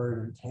pay for it?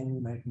 And can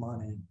you make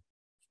money?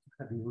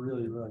 I'd be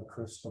really, really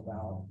crisp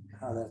about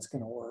how that's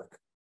going to work.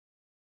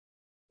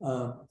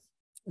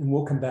 And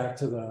we'll come back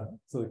to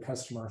the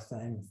customer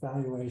thing,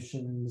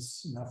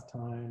 valuations, enough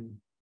time.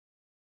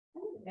 I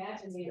would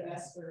imagine the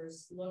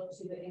investors look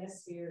to the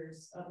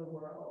Innospheres of the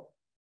world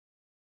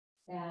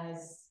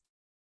as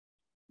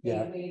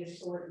a way to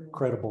shorten.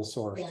 Credible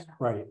source, Yeah.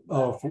 right?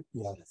 Oh,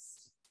 yeah.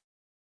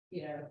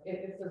 You know,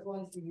 if they're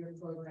going through your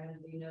program,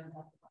 they know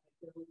how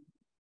to.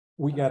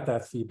 We got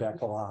that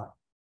feedback a lot.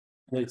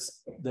 They,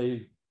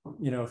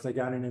 you know, if they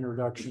got an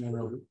introduction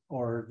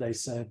or they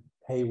said,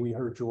 hey, we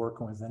heard you're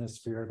working with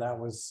Innosphere, that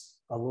was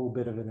a little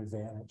bit of an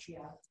advantage.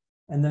 Yeah.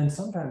 And then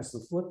sometimes the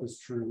flip is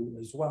true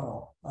as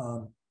well.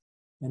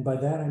 And by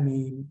that, I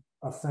mean,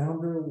 a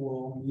founder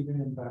will meet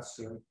an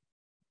investor.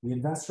 The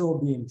investor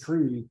will be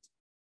intrigued,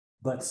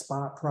 but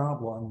spot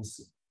problems,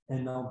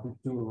 and they'll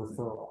do a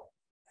referral.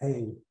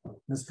 Hey,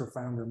 Mr.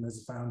 Founder,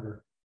 Ms.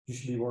 Founder, you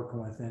should be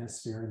working with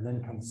Innosphere, and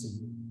then come see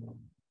me.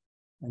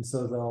 And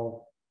so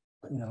they'll,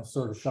 you know,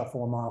 sort of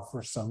shuffle them off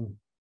for some.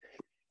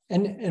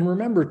 And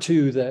remember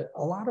too, that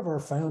a lot of our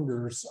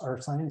founders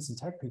are science and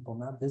tech people,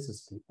 not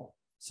business people.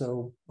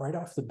 So right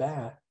off the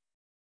bat,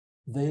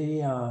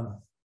 they,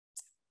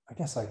 I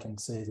guess I can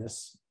say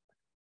this,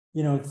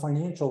 you know,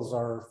 financials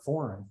are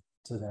foreign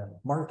to them.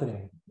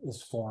 Marketing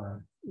is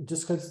foreign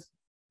just because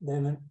they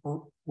haven't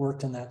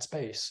worked in that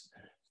space.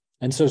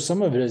 And so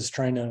some of it is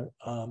trying to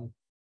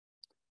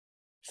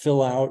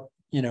fill out,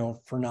 you know,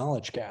 for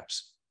knowledge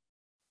gaps.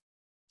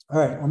 All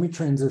right, let me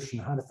transition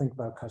how to think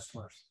about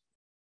customers.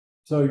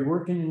 So you're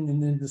working in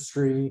an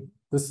industry,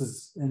 this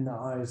is in the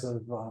eyes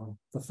of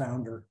the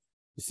founder.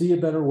 You see a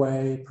better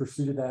way,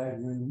 pursue that,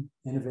 you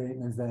innovate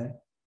and invent.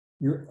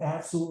 You're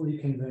absolutely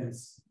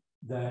convinced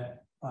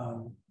that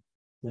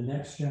the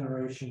next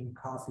generation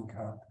coffee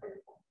cup,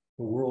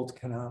 the world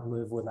cannot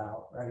live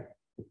without, right?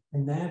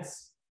 And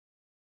that's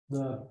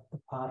the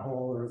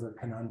pothole or the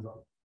conundrum.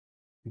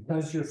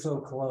 Because you're so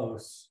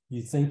close,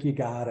 you think you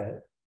got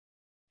it.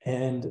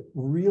 And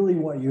really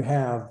what you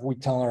have, we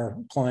tell our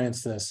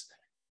clients this,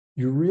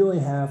 you really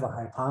have a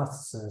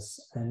hypothesis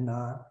and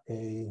not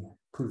a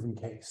proven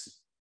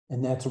case.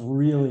 And that's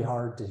really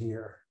hard to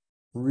hear,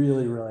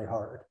 really, really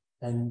hard.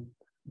 And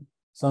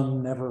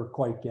some never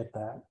quite get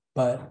that.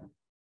 But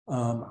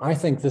I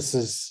think this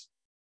is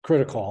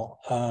critical.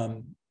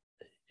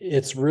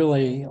 It's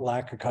really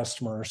lack of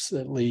customers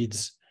that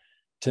leads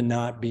to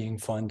not being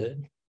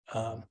funded.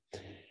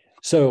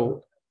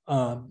 So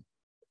what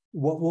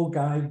we'll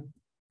guide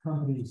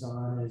companies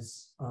on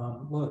is,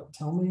 look,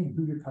 tell me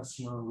who your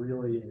customer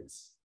really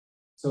is.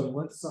 So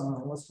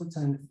let's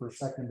pretend for a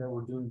second that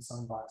we're doing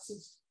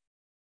sunglasses.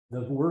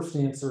 The worst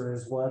answer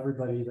is, well,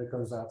 everybody that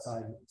goes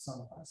outside needs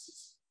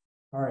sunglasses.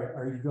 All right,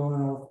 are you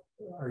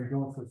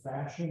going for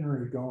fashion, or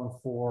are you going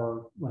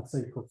for, let's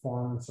say,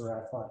 performance or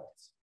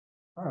athletics?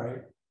 All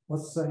right,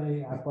 let's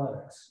say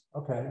athletics.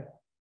 Okay.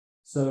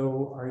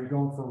 So are you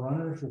going for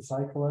runners or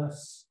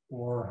cyclists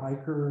or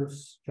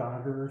hikers,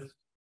 joggers,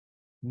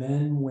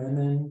 men,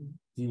 women?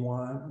 Do you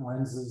want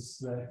lenses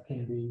that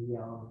can be,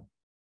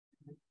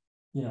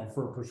 you know,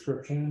 for a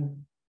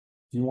prescription?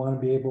 Do you want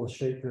to be able to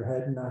shake your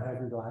head and not have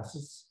your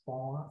glasses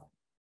fall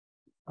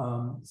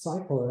off?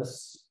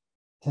 Cyclists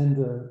tend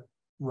to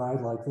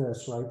ride like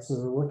this, right? So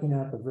they're looking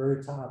at the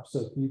very top. So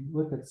if you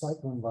look at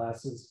cycling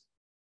glasses,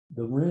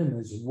 the rim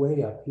is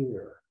way up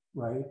here,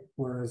 right?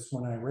 Whereas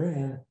when I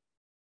ran,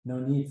 no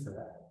need for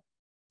that.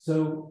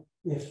 So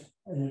if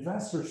an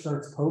investor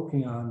starts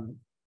poking on,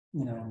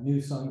 you know,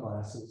 new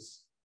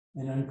sunglasses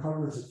and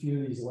uncovers a few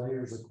of these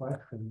layers of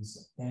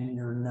questions, and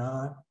you're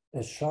not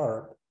as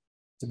sharp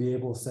to be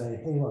able to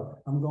say, hey, look,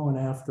 I'm going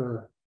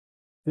after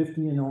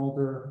 50 and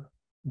older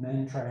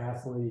men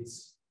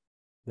triathletes.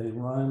 They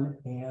run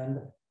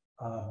and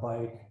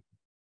bike.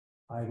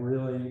 I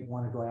really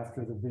want to go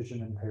after the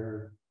vision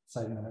impaired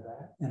segment of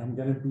that. And I'm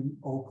going to beat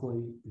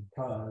Oakley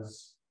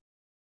because,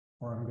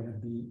 or I'm going to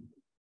beat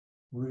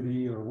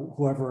Rudy or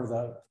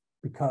whoever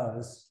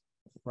because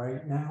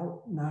right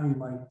now you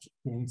might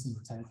gain some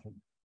attention.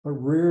 But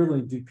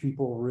rarely do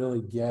people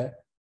really get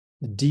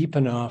deep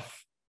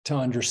enough to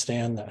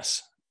understand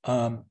this.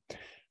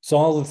 So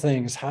all the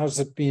things, how's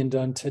it being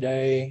done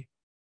today?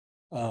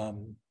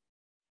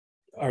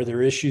 Are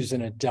there issues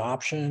in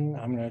adoption?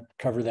 I'm going to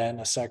cover that in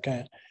a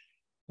second.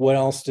 What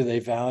else do they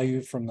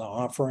value from the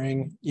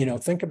offering? You know,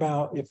 think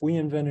about if we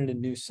invented a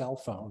new cell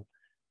phone,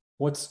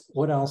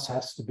 what else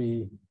has to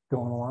be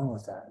going along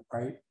with that,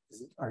 right?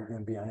 Are you going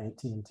to be on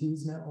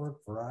AT&T's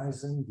network,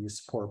 Verizon? Do you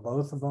support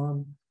both of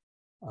them?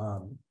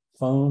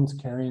 Phones,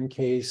 carrying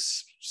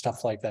case,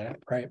 stuff like that,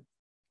 right?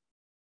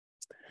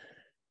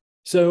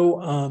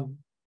 So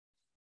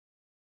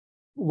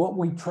what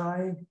we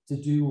try to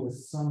do with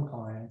some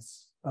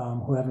clients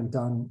who haven't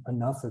done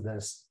enough of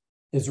this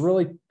is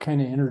really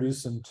kind of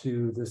introduce them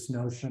to this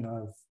notion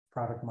of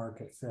product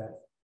market fit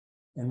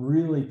and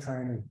really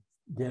trying to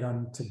get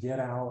them to get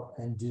out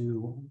and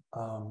do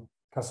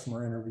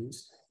customer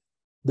interviews.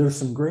 There's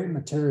some great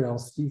material.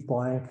 Steve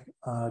Blank,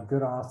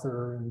 good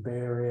author in the Bay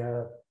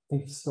Area, I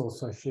think he's still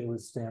associated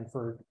with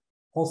Stanford,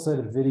 whole set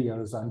of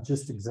videos on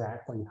just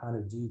exactly how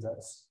to do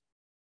this.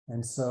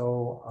 And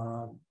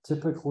so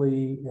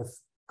typically if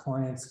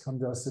clients come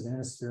to us at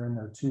Innosphere and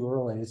they're too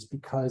early, it's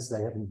because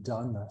they haven't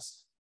done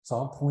this. So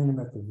I'll point them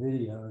at the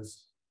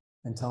videos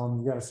and tell them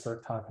you got to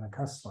start talking to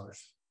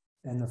customers.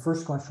 And the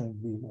first question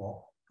would be,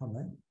 well, how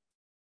many?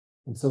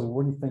 And so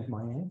what do you think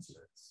my answer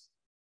is?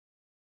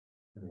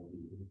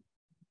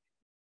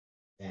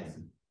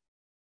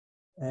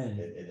 And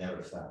it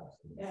never stops.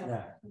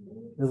 yeah,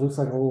 it looks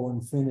like a little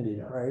infinity,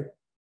 right?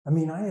 I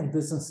mean, I had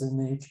business in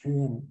HP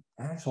and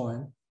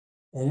Agilent,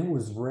 and it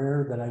was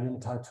rare that I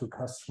didn't talk to a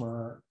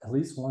customer at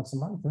least once a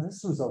month. And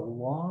this was a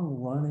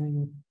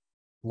long-running,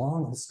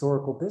 long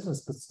historical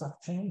business, but stuff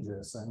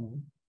changes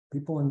and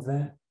people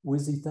invent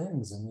whizzy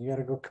things and you got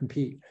to go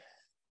compete.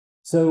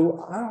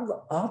 So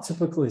I'll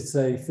typically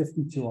say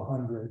 50 to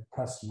 100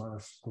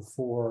 customers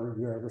before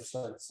you ever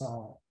start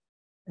selling.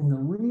 And the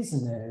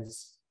reason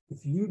is,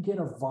 if you get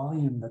a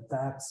volume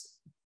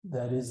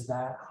that is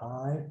that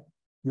high,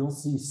 you'll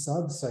see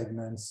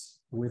subsegments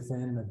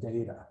within the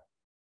data.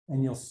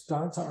 And you'll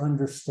start to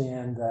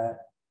understand that,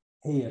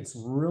 hey, it's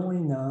really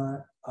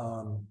not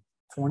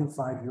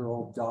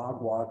 25-year-old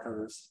dog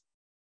walkers,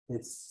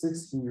 it's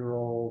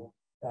 60-year-old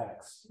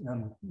X.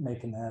 I'm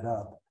making that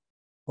up.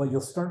 But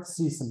you'll start to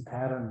see some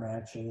pattern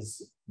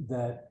matches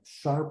that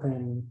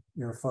sharpen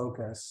your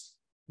focus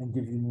and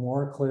give you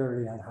more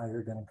clarity on how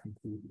you're going to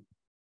compete.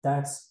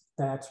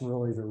 That's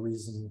really the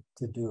reason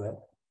to do it.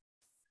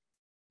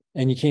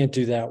 And you can't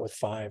do that with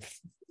 5.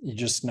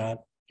 You're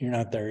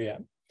not there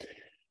yet.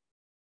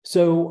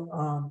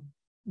 So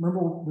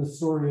remember the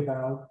story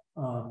about,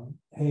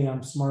 hey,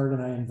 I'm smart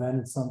and I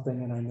invented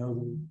something and I know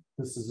that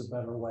this is a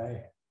better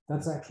way.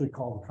 That's actually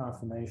called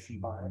confirmation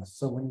bias.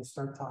 So when you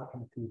start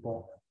talking to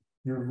people,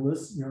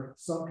 you're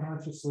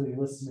subconsciously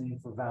listening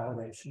for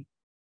validation.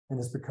 And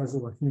it's because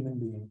we're human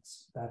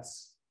beings.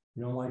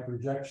 You don't like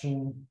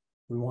rejection.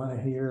 We want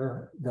to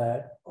hear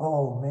that,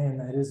 oh man,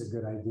 that is a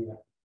good idea.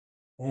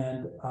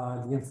 And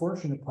the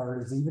unfortunate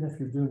part is, even if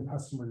you're doing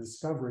customer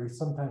discovery,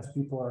 sometimes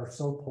people are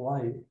so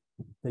polite,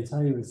 they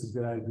tell you it's a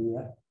good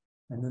idea.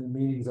 And then the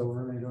meeting's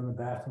over and they go in the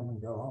bathroom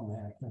and go, oh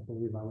man, I can't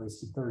believe I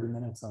wasted 30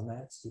 minutes on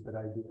that stupid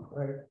idea,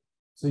 right?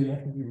 So you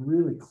have to be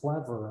really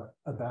clever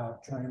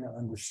about trying to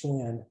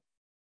understand.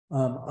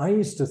 I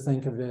used to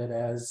think of it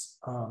as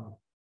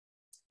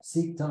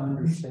seek to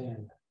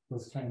understand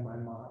was kind of my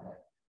motto.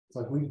 It's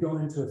like we'd go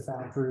into a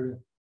factory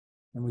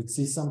and we'd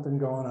see something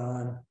going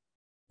on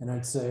and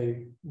I'd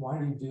say, why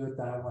do you do it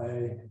that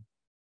way?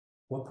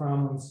 What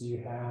problems do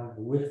you have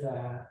with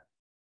that?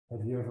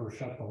 Have you ever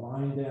shut the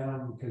line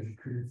down because you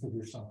couldn't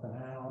figure something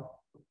out?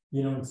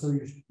 You know, and so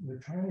you're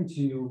trying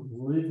to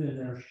live in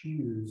their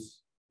shoes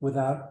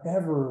without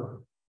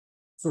ever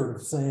sort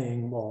of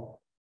saying,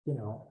 well, you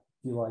know,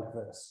 do you like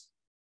this?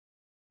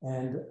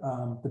 And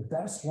the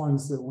best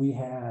ones that we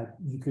had,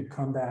 you could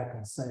come back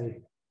and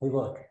say, hey,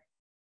 look,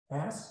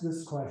 ask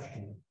this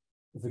question.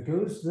 If it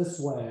goes this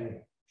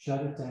way,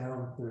 shut it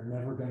down. They're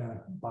never going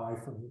to buy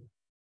from you.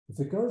 If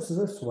it goes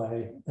this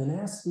way, then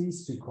ask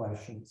these 2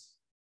 questions.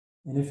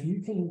 And if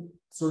you can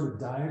sort of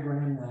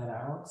diagram that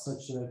out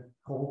such that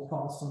cold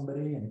call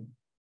somebody and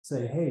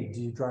say, hey,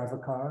 do you drive a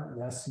car?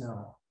 Yes,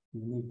 no. Do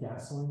you need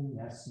gasoline?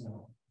 Yes,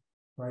 no.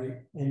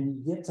 Right?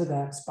 And you get to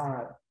that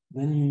spot,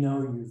 then you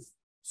know you've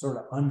sort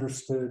of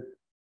understood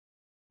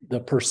the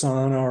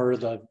persona or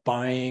the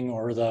buying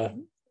or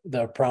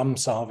the problem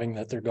solving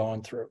that they're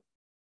going through.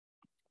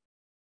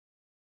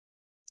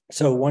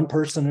 So one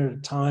person at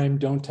a time,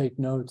 don't take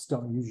notes,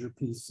 don't use your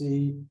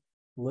PC,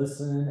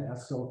 listen,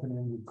 ask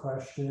open-ended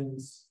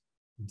questions,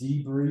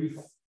 debrief.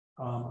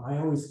 I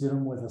always did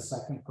them with a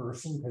second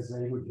person because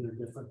they would hear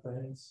different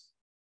things.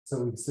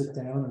 So we'd sit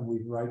down and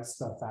we'd write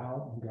stuff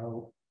out and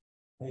go,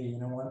 hey, you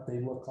know what? They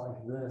look like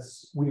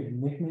this. We had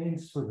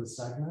nicknames for the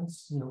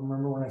segments. You know,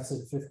 remember when I said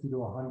 50 to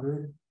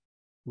 100?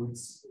 We'd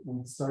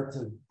start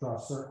to draw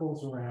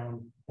circles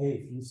around,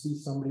 hey, if you see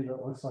somebody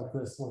that looks like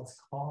this, let's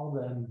call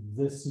them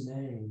this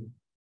name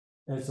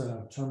as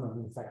a term of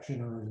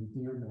infection or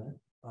endearment,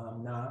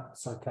 not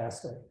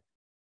sarcastic.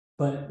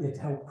 But it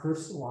helped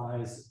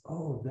crystallize,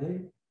 oh,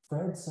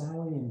 Fred,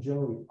 Sally, and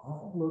Joey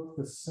all look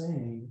the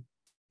same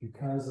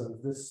because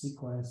of this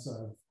sequence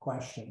of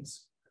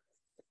questions.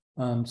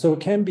 So it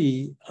can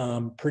be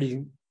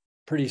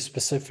pretty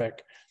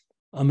specific.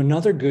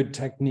 Another good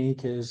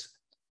technique is,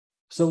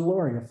 so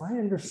Lori, if I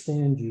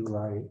understand you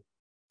right,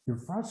 You're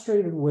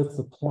frustrated with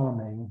the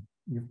plumbing,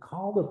 you've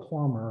called a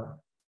plumber,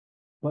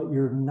 but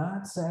you're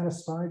not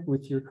satisfied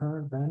with your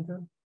current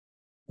vendor.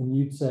 And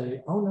you'd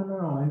say, oh,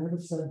 no, I never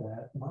said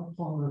that. My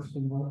plumber's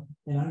been,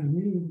 and I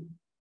knew,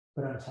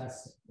 but I'm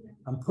testing.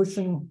 I'm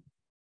pushing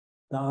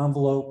the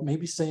envelope,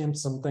 maybe saying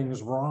some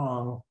things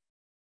wrong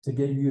to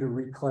get you to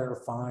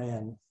re-clarify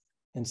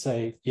and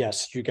say,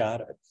 yes, you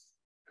got it.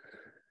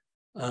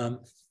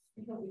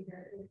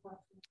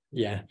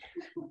 Yeah.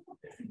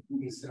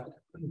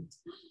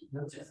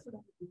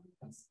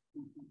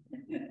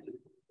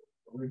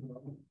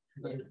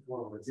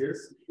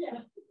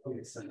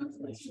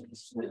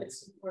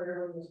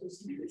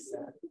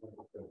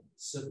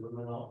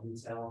 Subliminal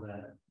intel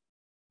that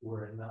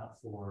were it not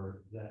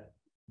for that,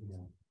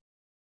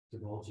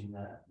 divulging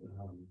that,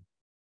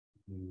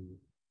 you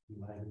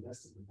might have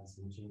invested in that's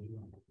going to change your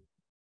mind.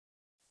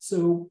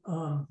 So,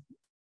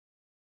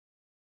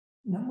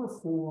 number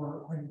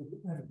 4, I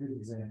have a good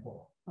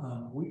example.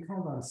 We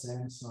called on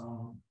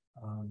Samsung.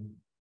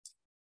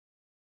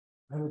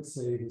 I would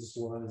say this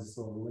was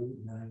the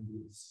late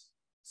 90s.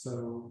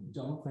 So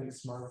don't think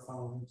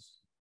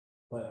smartphones,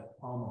 but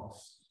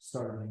almost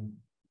starting.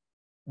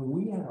 And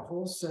we had a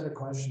whole set of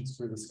questions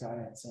for this guy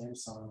at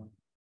Samsung.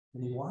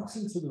 And he walks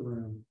into the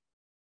room.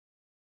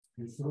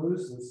 He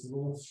throws this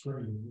little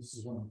screen. This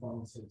is one of the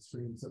phones had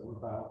screens that were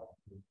about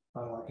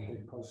like a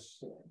big push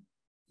screen.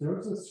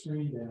 Throws a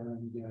screen down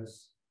and he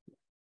goes,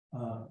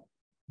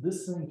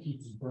 this thing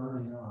keeps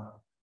burning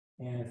up.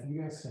 And if you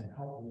guys can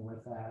help me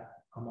with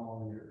that, I'm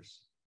all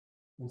ears.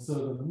 And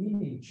so the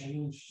meeting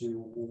changed to,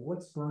 well,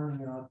 what's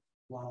burning up,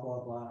 blah,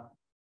 blah, blah.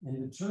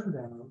 And it turned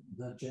out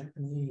the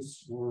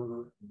Japanese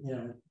were,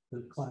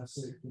 the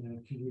classic,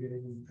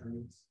 communicating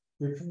trains.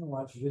 They're trying to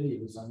watch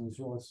videos on these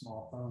really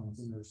small phones,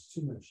 and there's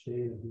too much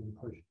data being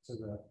pushed to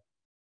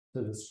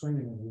the screen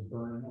and it was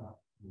burning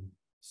up.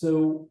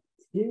 So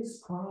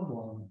his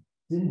problem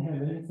didn't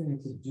have anything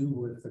to do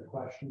with the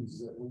questions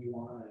that we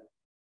wanted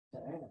to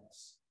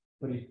ask,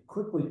 but he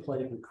quickly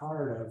played the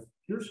card of,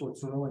 here's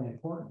what's really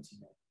important to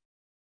me,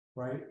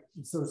 right?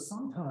 And so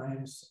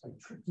sometimes, I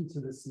tricked into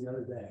this the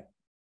other day,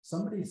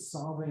 somebody's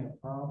solving a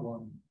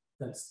problem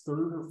that's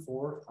 3rd or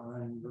 4th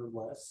on your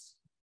list,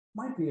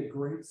 might be a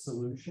great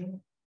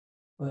solution,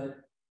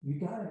 but you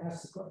got to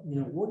ask the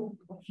question,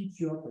 what keeps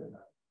you up at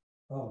night?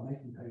 Oh,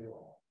 making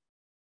payroll.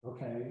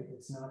 Okay,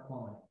 it's not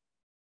plumbing.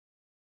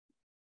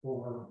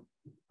 Or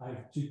I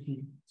have two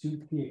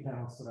key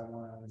accounts that I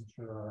want to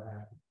ensure are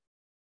happy.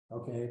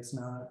 Okay, it's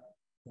not,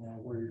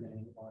 where you're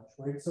getting lunch,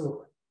 right?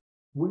 So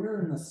where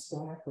in the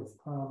stack of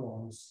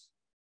problems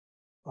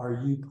are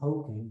you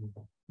poking?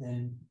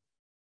 And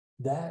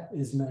that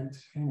is meant to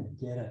kind of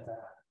get at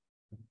that,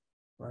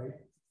 right?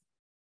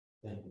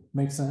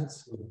 Make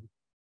sense?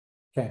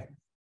 Okay.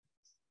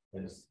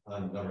 And just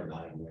on number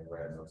 9,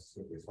 right, as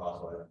quickly as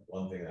possible.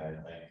 One thing that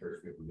I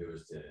encourage people to do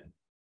is to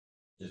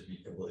just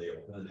be completely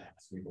open and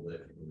ask people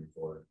if you can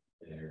record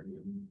an interview,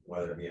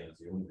 whether it be on a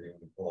Zoom, or you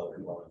can pull up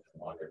your phone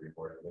and audio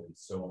record.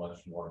 It's so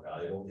much more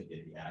valuable to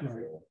get the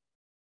actual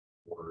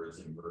words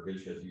and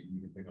verbiage, because you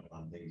can pick up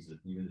on things that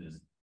even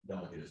as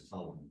delicate as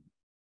tone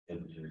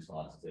in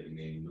response that you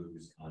may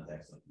lose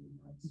context.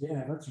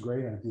 Yeah, that's a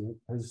great idea.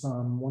 Because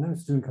when I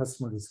was doing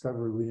customer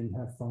discovery, we didn't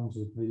have phones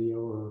with video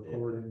or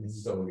recording.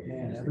 So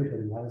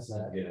everybody has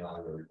that. Get an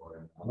audio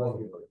recording. Most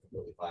people are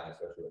completely fine,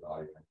 especially with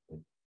audio.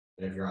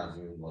 And if you're on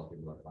Zoom, most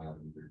people are fine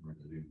with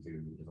recording to Zoom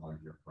too, as long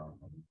as you're from.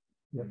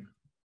 Yep,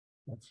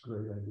 that's a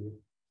great idea.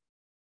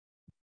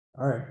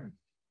 All right.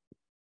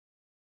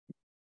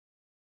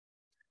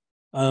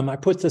 I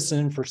put this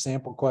in for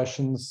sample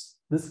questions.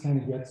 This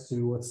kind of gets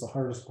to what's the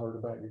hardest part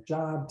about your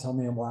job. Tell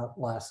me about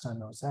last time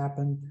those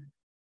happened.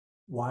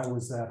 Why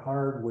was that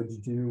hard? What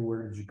did you do?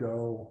 Where did you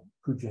go?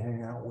 Who'd you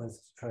hang out with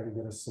to try to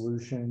get a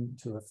solution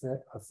to a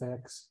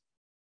fix?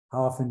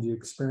 How often do you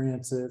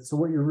experience it? So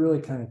what you're really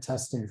kind of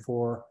testing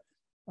for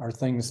are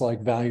things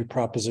like value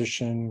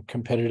proposition,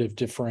 competitive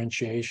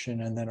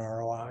differentiation, and then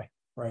ROI,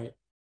 right?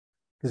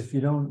 Because if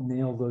you don't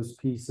nail those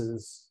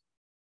pieces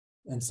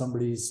and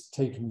somebody's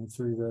taking you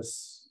through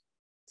this,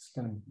 it's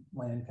going to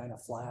land kind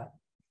of flat.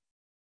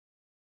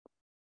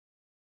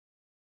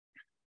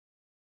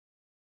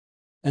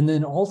 And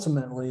then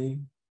ultimately,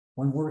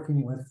 when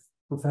working with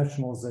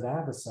professionals at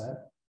Avocet,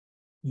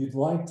 you'd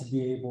like to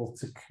be able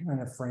to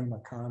kind of frame a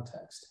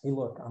context. Hey,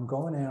 look, I'm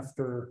going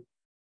after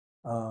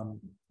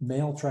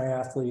male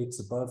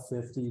triathletes above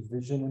 50,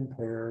 vision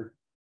impaired.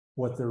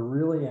 What they're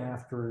really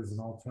after is an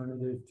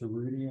alternative to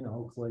Rudy and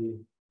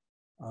Oakley.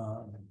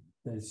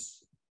 They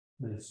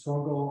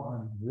struggle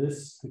on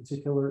this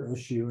particular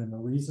issue, and the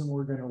reason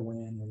we're going to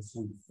win is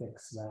we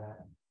fix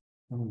that.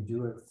 And we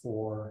do it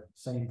for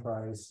same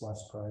price,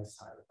 less price,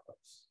 higher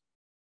price.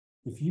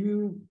 If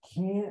you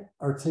can't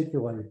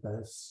articulate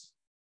this,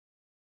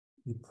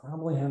 you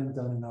probably haven't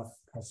done enough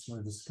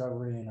customer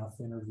discovery, enough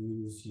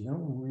interviews. You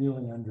don't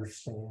really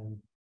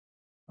understand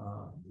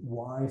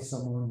why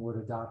someone would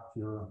adopt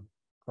your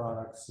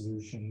product,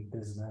 solution,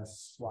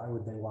 business. Why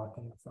would they walk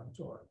in the front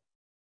door?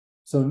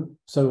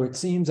 So it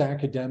seems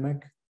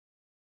academic,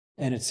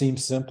 And it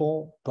seems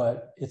simple,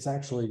 but it's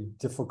actually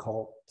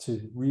difficult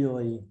to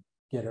really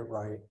get it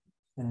right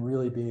and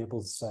really be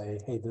able to say,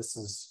 hey, this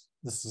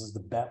is the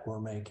bet we're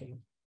making.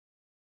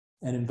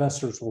 And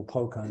investors will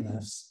poke on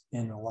this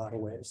in a lot of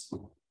ways.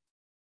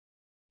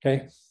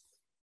 Okay.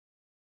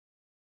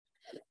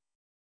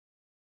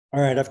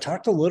 All right, I've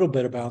talked a little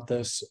bit about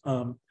this.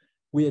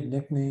 We had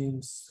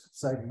nicknames,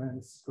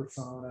 segments,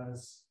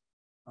 personas.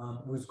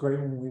 It was great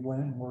when we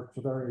went and worked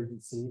with our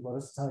agency. Let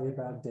us tell you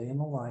about a day in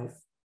the life.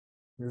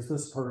 Here's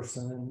this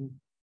person,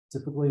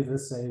 typically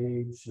this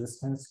age, this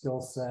kind of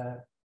skill set.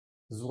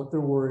 This is what they're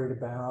worried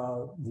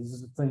about. These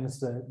are the things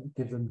that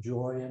give them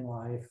joy in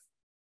life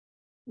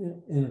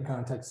in the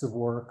context of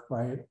work,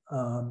 right?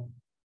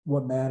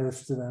 What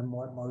matters to them,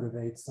 what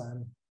motivates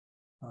them,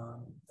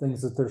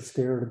 things that they're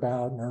scared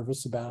about,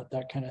 nervous about,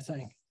 that kind of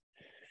thing.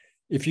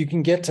 If you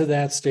can get to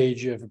that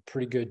stage, you have a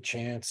pretty good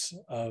chance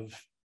of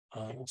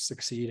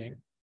succeeding.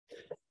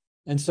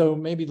 And so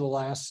maybe the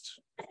last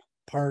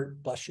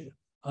part, bless you,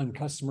 on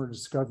customer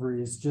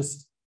discovery is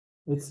just,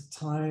 it's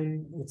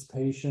time, it's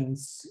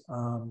patience,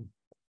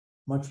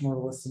 much more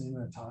listening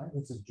at a time.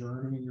 It's a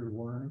journey, you're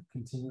learning,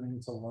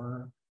 continuing to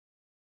learn.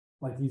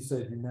 Like you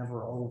said, you're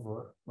never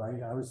over,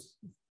 right? I was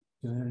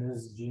doing it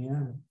as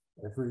GM.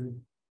 Every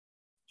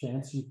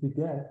chance you could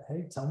get,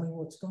 hey, tell me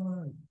what's going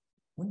on.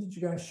 When did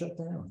you guys shut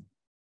down?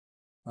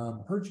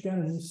 Heard you got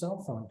a new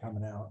cell phone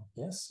coming out.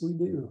 Yes, we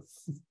do.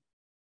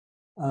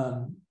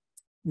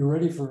 You're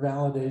ready for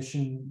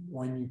validation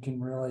when you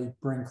can really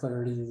bring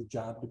clarity to the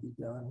job to be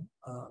done.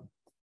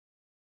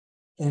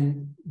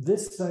 And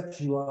this sets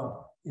you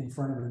up in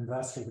front of an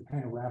investor to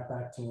kind of wrap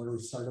back to where we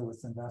started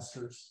with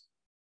investors.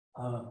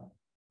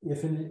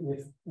 If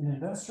an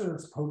investor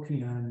is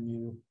poking on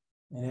you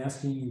and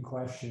asking you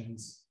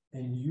questions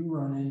and you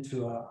run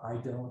into a I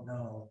don't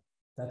know,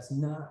 that's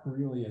not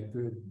really a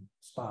good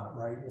spot,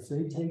 right? If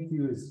they take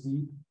you as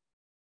deep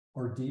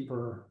or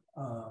deeper,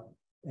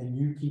 and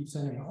you keep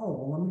saying, oh,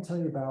 well, let me tell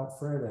you about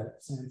Fred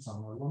at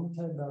Samsung, or let me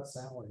tell you about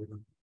Sally.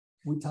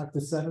 We talked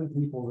to 7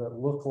 people that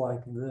look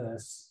like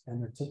this,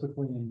 and they're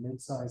typically in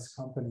mid-sized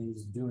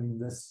companies doing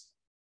this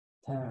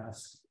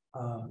task.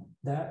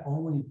 That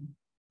only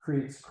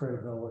creates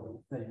credibility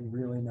that you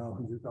really know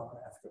who you're going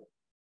after.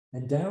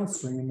 And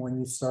downstream, when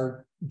you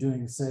start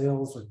doing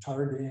sales or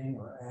targeting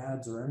or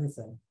ads or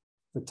anything,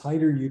 the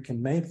tighter you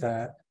can make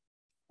that,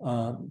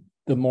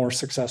 the more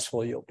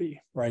successful you'll be,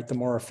 right? The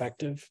more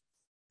effective,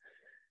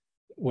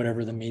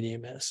 whatever the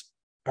medium is.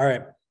 All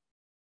right.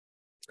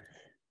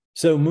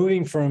 So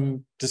moving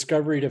from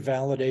discovery to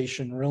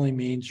validation really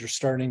means you're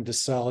starting to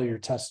sell, you're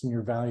testing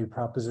your value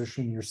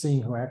proposition, you're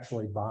seeing who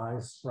actually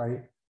buys, right?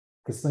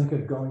 Because think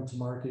of going to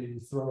market, you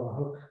throw a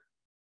hook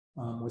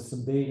with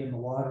some bait in the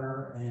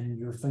water, and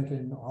you're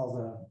thinking all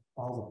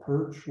the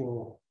perch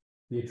will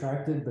be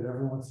attracted, but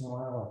every once in a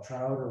while a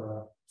trout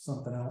or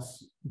something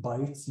else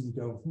bites, and you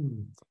go,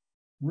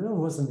 really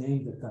wasn't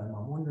aimed at them.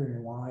 I'm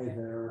wondering why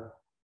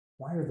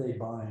are they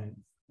buying?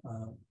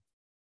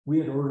 We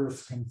had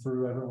orders come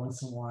through every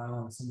once in a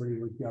while, and somebody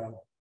would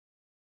go,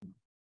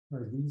 who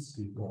are these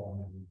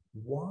people?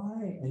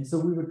 Why? And so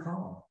we would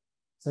call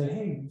them, say,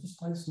 hey, just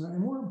place,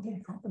 and we're a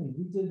big company.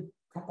 We did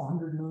a couple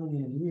 $100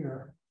 million a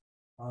year,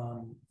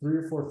 3,000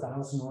 or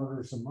 4,000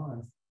 orders a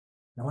month.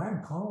 Now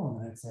I'd call them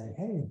and I'd say,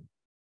 hey,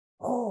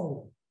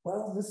 oh,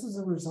 well, this is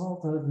a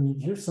result of, and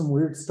you hear some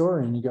weird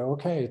story and you go,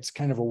 okay, it's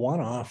kind of a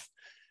one-off.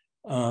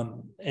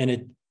 And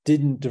it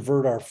didn't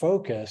divert our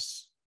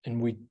focus, and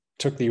we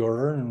took the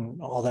order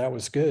and all that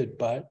was good.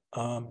 But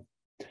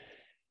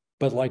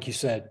like you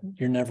said,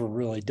 you're never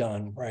really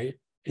done, right?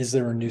 Is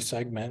there a new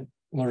segment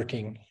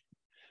lurking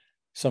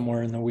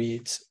somewhere in the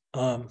weeds?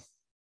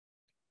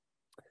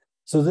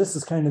 So this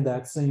is kind of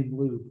that same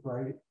loop,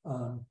 right?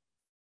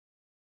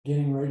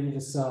 Getting ready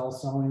to sell,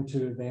 selling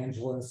to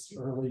evangelists,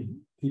 early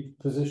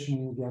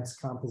positioning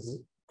against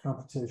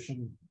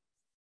competition,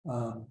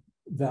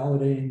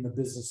 validating the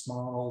business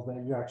model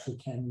that you actually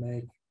can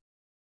make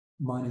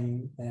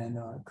money and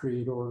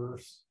create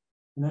orders.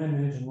 And I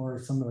imagine where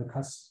some of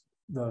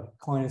the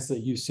clients that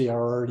you see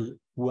are already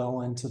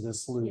well into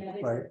this loop,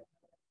 right?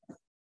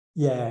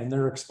 Yeah, and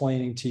they're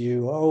explaining to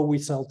you, oh, we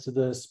sell to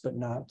this, but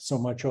not so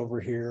much over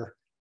here.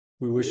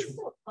 We wish.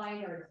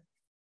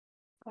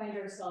 Find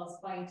ourselves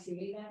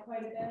fine-tuning that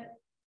quite a bit.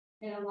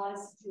 In a lot of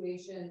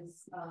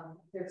situations,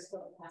 they're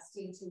still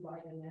testing to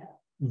widen it.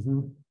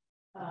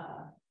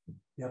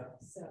 Yep.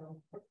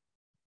 So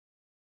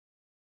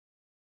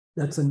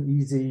that's an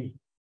easy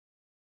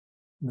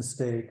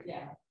mistake.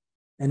 Yeah.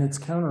 And it's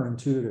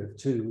counterintuitive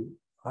too.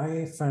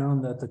 I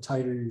found that the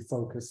tighter you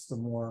focus, the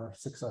more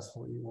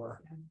successful you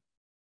were.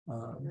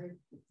 On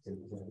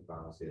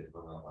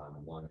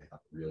one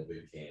real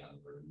big can,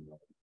 or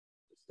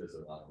just because a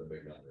lot of the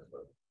big numbers,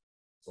 but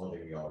it's one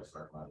thing we always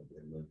talk about.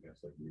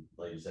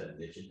 Like you said,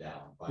 niche it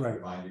down, find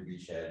your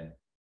beachhead,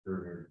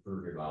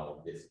 prove your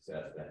model, get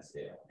success at that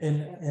scale,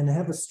 and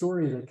have a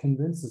story that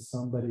convinces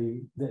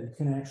somebody that you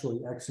can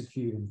actually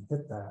execute and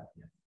hit that.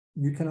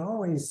 You can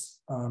always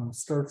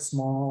start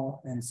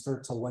small and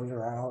start to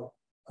layer out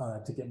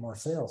to get more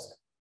sales.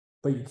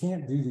 but you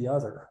can't do the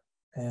other.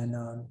 And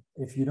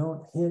if you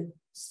don't hit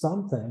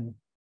something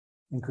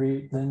and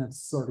create, then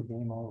it's sort of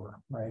game over,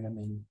 right? I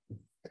mean,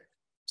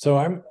 so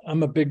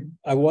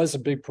I was a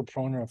big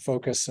proponent of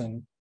focus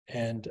and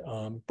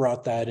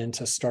brought that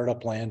into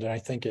startup land, and I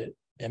think it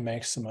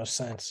makes the most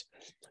sense.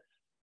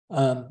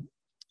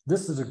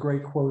 This is a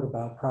great quote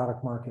about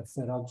product market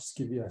fit. I'll just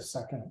give you a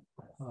second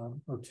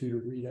or two to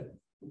read it.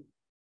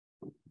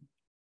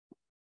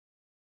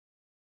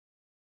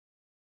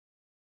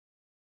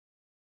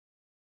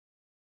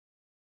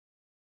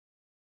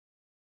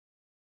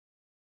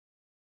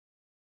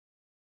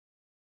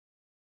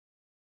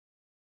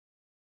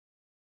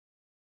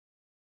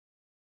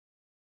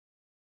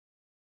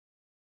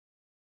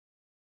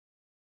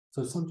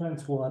 So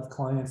sometimes we'll have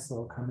clients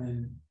that'll come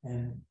in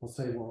and we'll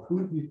say, well, who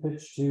have you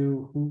pitched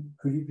to? Who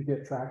did you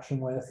get traction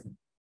with?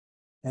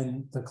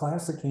 And the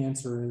classic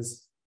answer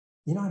is,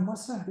 I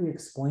must not be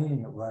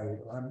explaining it right.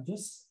 Or I'm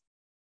just,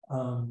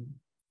 I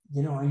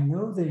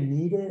know they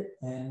need it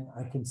and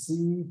I can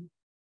see,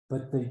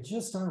 but they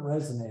just aren't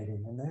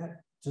resonating. And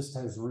that just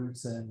has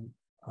roots in,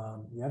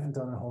 you haven't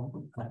done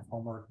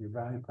homework, your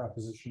value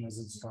proposition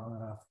isn't strong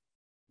enough,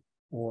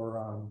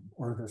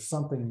 or there's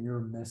something you're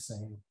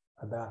missing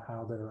about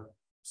how they're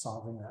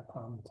solving that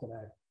problem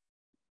today.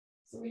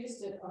 So we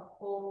just did a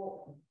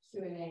whole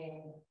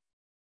Q&A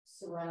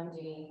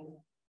surrounding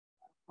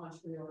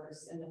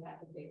entrepreneurs and the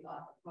fact that they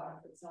thought the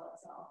product would sell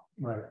itself.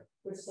 Right.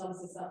 Which sums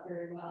this up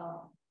very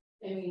well.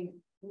 I mean,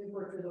 we've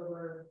worked with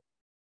over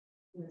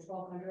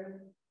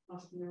 1,200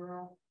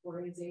 entrepreneurial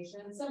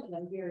organizations, some of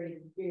them very,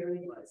 very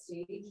late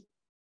stage,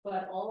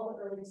 but all of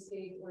the early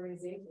stage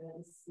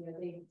organizations,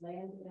 they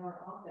land in our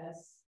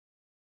office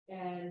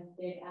and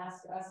they'd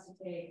ask us to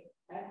take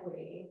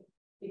equity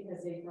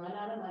because they'd run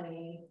out of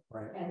money,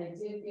 right, and they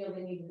did feel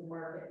they needed to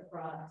market the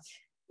product.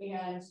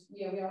 And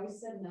we always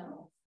said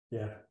no.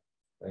 Yeah.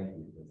 Thank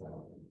you for that.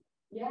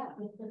 Yeah.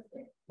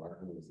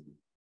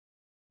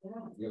 Yeah.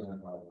 You don't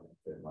have to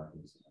fit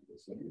marketing.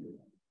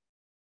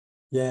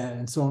 Yeah,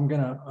 and so I'm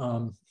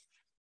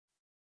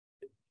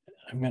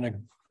gonna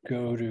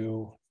go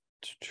to,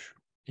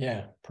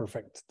 yeah,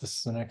 perfect. This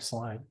is the next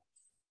slide.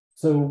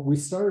 So we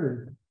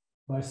started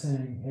by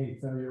saying, hey,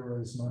 failure to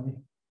raise money.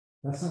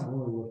 That's not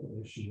really what the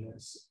issue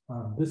is.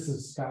 This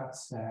is Scott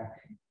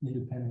Stack,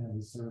 independent of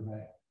the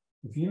survey.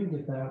 If you don't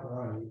get that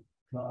right,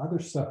 the other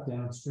stuff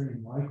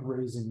downstream, like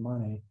raising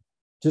money,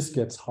 just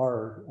gets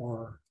hard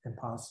or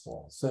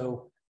impossible.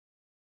 So,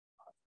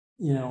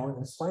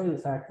 in spite of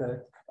the fact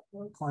that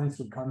clients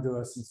would come to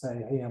us and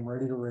say, hey, I'm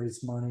ready to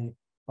raise money.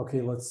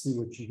 Okay, let's see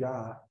what you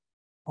got.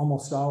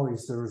 Almost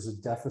always there was a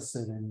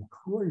deficit in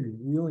who are you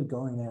really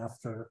going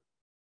after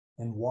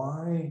and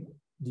why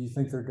do you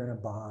think they're going to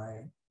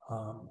buy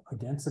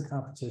against the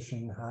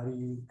competition? How do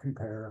you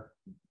compare?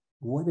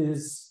 What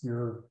is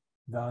your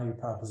value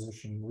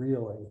proposition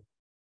really?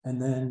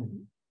 And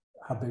then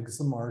how big is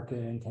the market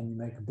and can you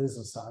make a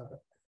business out of it?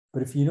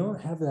 But if you don't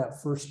have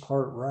that first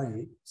part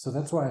right, so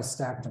that's why I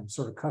stacked them,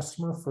 sort of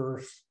customer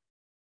first,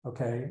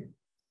 okay,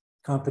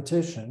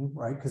 competition,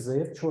 right? Because they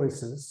have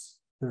choices.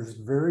 There's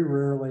very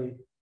rarely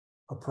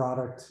a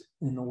product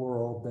in the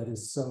world that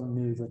is so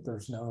new that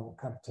there's no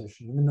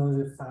competition, even though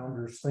the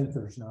founders think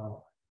there's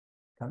no.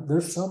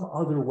 There's some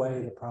other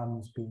way the problem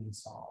is being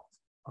solved.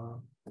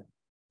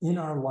 In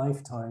our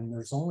lifetime,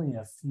 there's only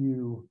a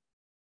few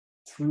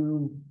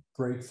true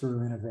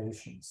breakthrough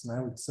innovations. And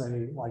I would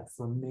say, like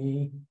for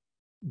me,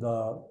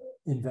 the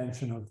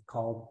invention of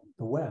called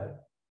the web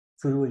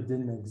truly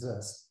didn't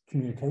exist.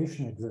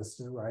 Communication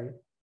existed, right?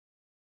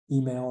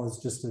 Email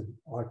is just an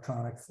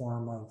electronic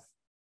form of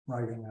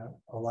writing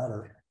a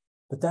letter,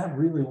 but that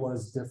really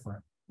was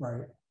different,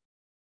 right?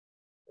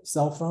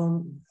 Cell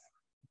phone,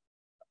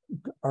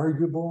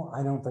 arguable,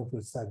 I don't think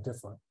it's that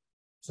different.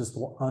 Just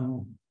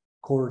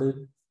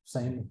uncorded,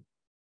 same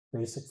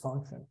basic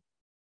function.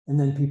 And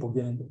then people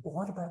get into, well,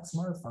 what about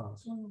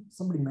smartphones? Well,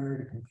 somebody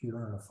married a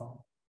computer and a phone.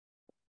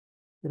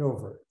 Get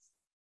over it,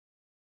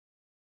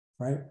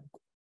 right?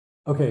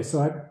 Okay,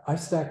 so I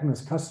stack them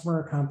as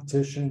customer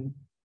competition.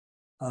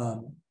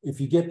 If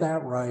you get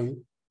that right,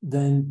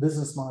 then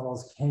business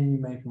models, can you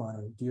make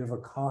money? Do you have a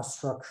cost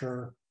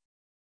structure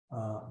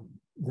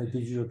that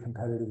gives you a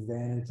competitive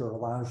advantage or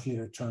allows you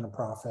to turn a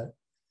profit?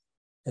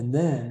 And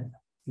then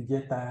if you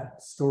get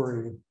that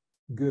story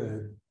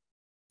good,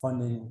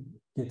 funding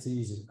gets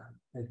easier.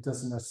 It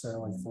doesn't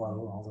necessarily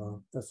flow,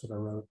 although that's what I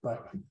wrote,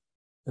 but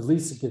at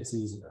least it gets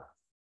easier.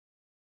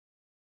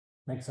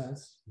 Make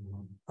sense?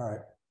 Mm-hmm. All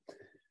right.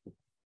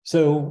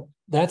 So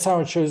that's how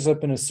it shows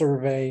up in a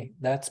survey.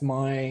 That's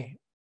my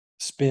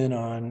spin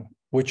on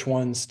which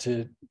ones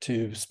to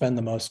spend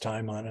the most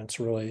time on. It's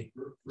really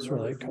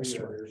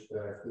customer.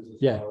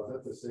 Yeah. Is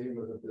that the same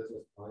as a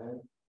business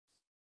plan?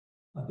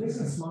 A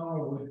business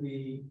model would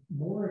be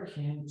more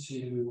akin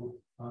to,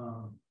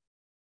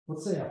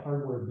 let's say, a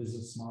hardware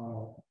business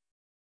model.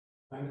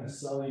 I'm going to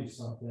sell you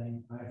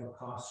something. I have a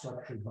cost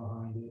structure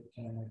behind it.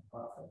 Can I make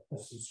profit? A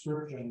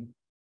subscription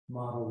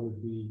model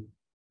would be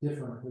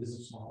different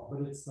business model,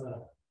 but it's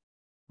the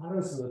how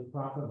does the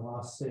profit and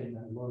loss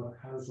statement look?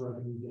 How does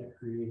revenue get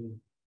created?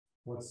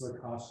 What's the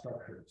cost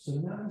structure? So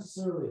not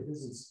necessarily a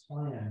business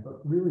plan,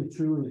 but really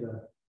truly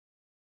the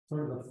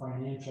sort of the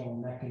financial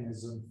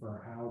mechanism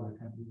for how the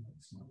company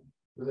makes money.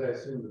 But I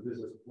assume the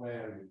business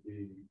plan would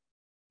be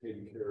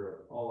taking care of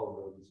all of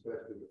those,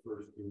 especially the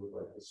first two with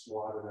like the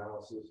SWOT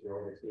analysis. You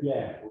always say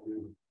Yeah. people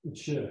do. It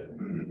should.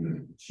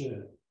 It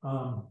should.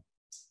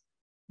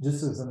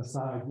 Just as an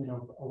aside, you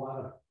know, a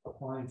lot of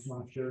clients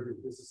want to share their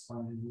business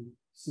plan and you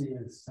see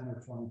it's 10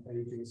 or 20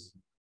 pages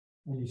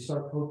and you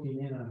start poking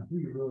in on who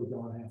you're really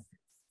going after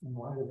and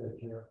why do they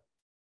care.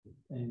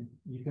 And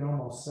you can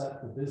almost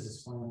set the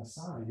business plan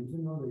aside,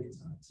 even though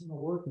it's in the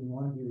work and you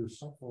want to be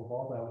respectful of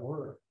all that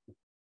work.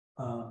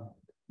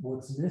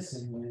 What's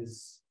missing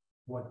is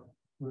what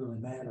really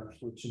matters,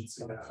 which in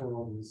Scott's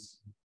world is.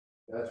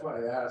 That's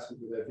why I asked,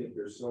 because I think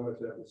there's so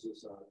much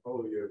emphasis on,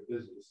 oh, you have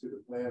business to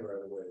the plan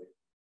right away.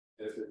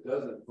 And if it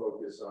doesn't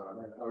focus on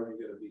how are you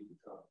going to beat the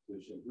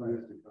competition, who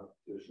is the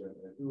competition,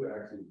 and who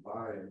actually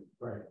buying.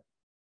 Right.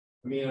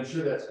 I mean, I'm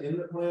sure that's in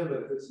the plan,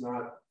 but if it's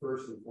not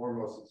first and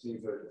foremost, it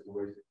seems like it's a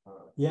waste of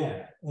time.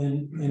 Yeah,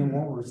 and it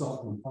won't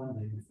result in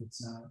funding if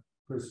it's not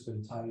crisp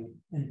and tight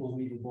and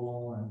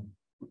believable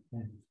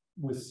and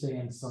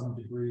withstand some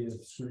degree of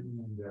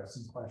scrutiny and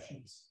some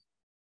questions.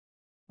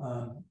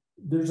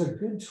 There's a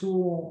good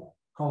tool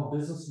called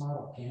Business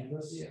Model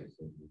Canvas. Yeah,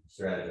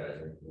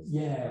 strategizing.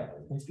 Yeah,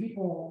 and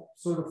people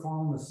sort of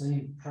fall in the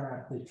same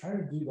trap. They try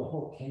to do the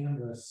whole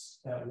canvas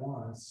at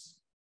once.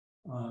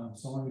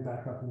 So let me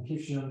back up. In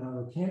case you don't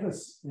know, the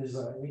canvas is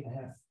a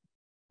 8.5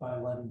 by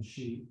 11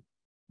 sheet,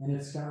 and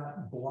it's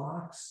got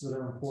blocks that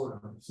are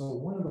important. So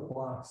one of the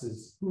blocks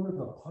is who are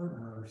the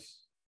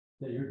partners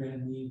that you're going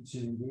to need to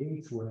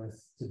engage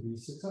with to be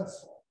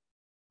successful,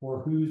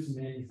 or who's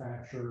the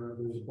manufacturer.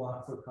 There's a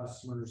block for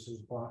customers. There's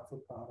a block for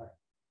product.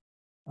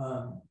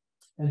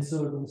 And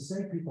so the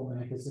mistake people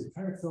make is they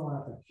try to fill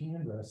out the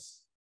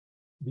canvas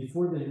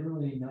before they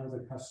really know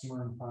the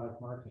customer and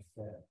product market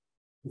fit.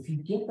 If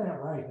you get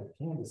that right, the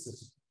canvas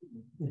is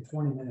in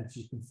 20 minutes,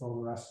 you can fill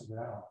the rest of it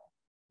out.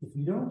 If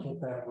you don't get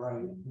that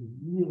right, you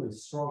really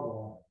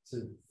struggle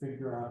to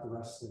figure out the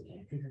rest of the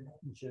can't figure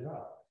that shit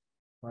out,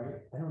 right?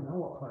 I don't know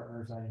what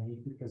partners I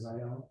need because I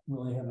don't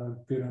really have a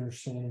good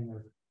understanding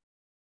of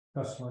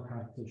customer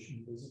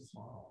competition business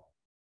model.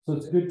 So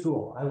it's a good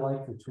tool. I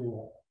like the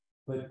tool,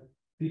 but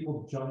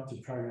people jump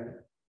to try to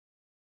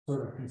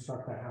sort of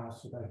construct a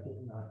house without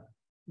getting the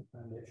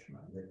foundation.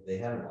 They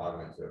have an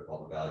augment to it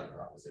called the value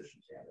proposition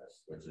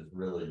canvas, which is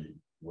really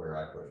where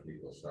I push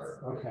people to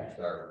start. Okay. You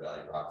start with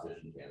value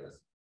proposition canvas,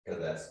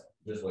 because that's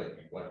just what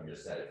you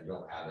just said. If you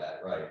don't have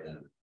that right,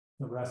 then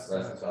The rest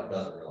of the stuff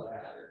doesn't really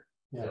matter.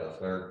 Yeah.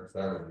 So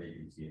start with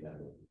VPC,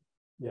 then.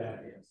 Yeah.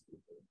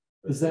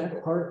 Is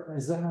that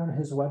on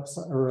his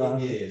website or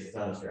It is, it's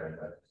on the strategy.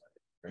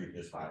 Or you can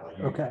just find like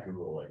Okay.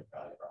 Google like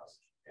value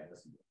proposition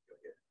canvas and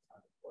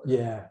you'll get it.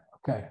 Yeah.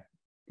 Okay.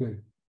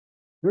 Good.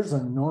 There's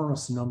an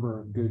enormous number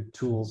of good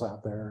tools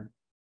out there,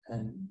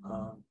 and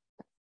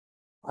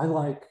I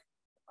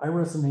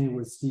resonated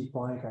with Steve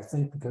Blank. I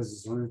think because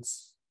his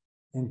roots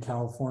in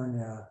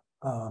California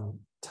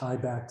tie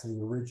back to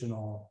the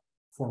original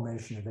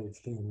formation of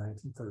HP in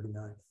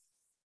 1939.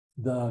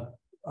 The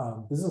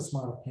business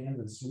model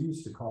canvas we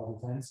used to call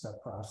the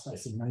 10-step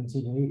process in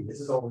 1980. This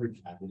is all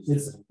recapped. It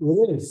is.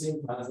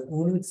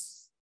 And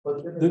it's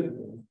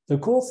the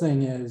cool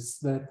thing is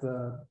that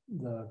the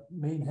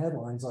main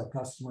headlines like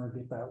customer,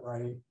 get that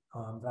right,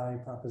 value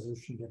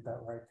proposition, get that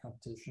right,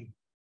 competition,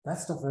 that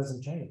stuff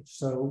hasn't changed.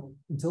 So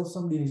until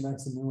somebody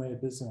invents a new way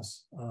of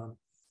business,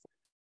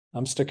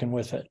 I'm sticking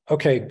with it.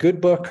 Okay, good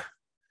book,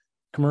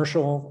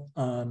 commercial.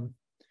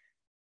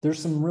 There's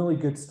some really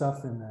good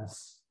stuff in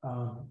this.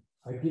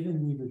 I've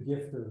given you the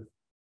gift of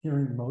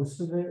hearing most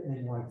of it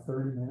in like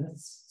 30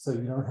 minutes, so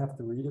you don't have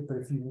to read it. But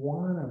if you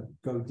want to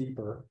go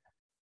deeper,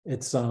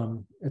 it's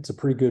a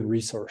pretty good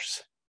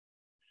resource.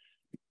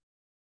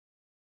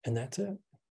 And that's it.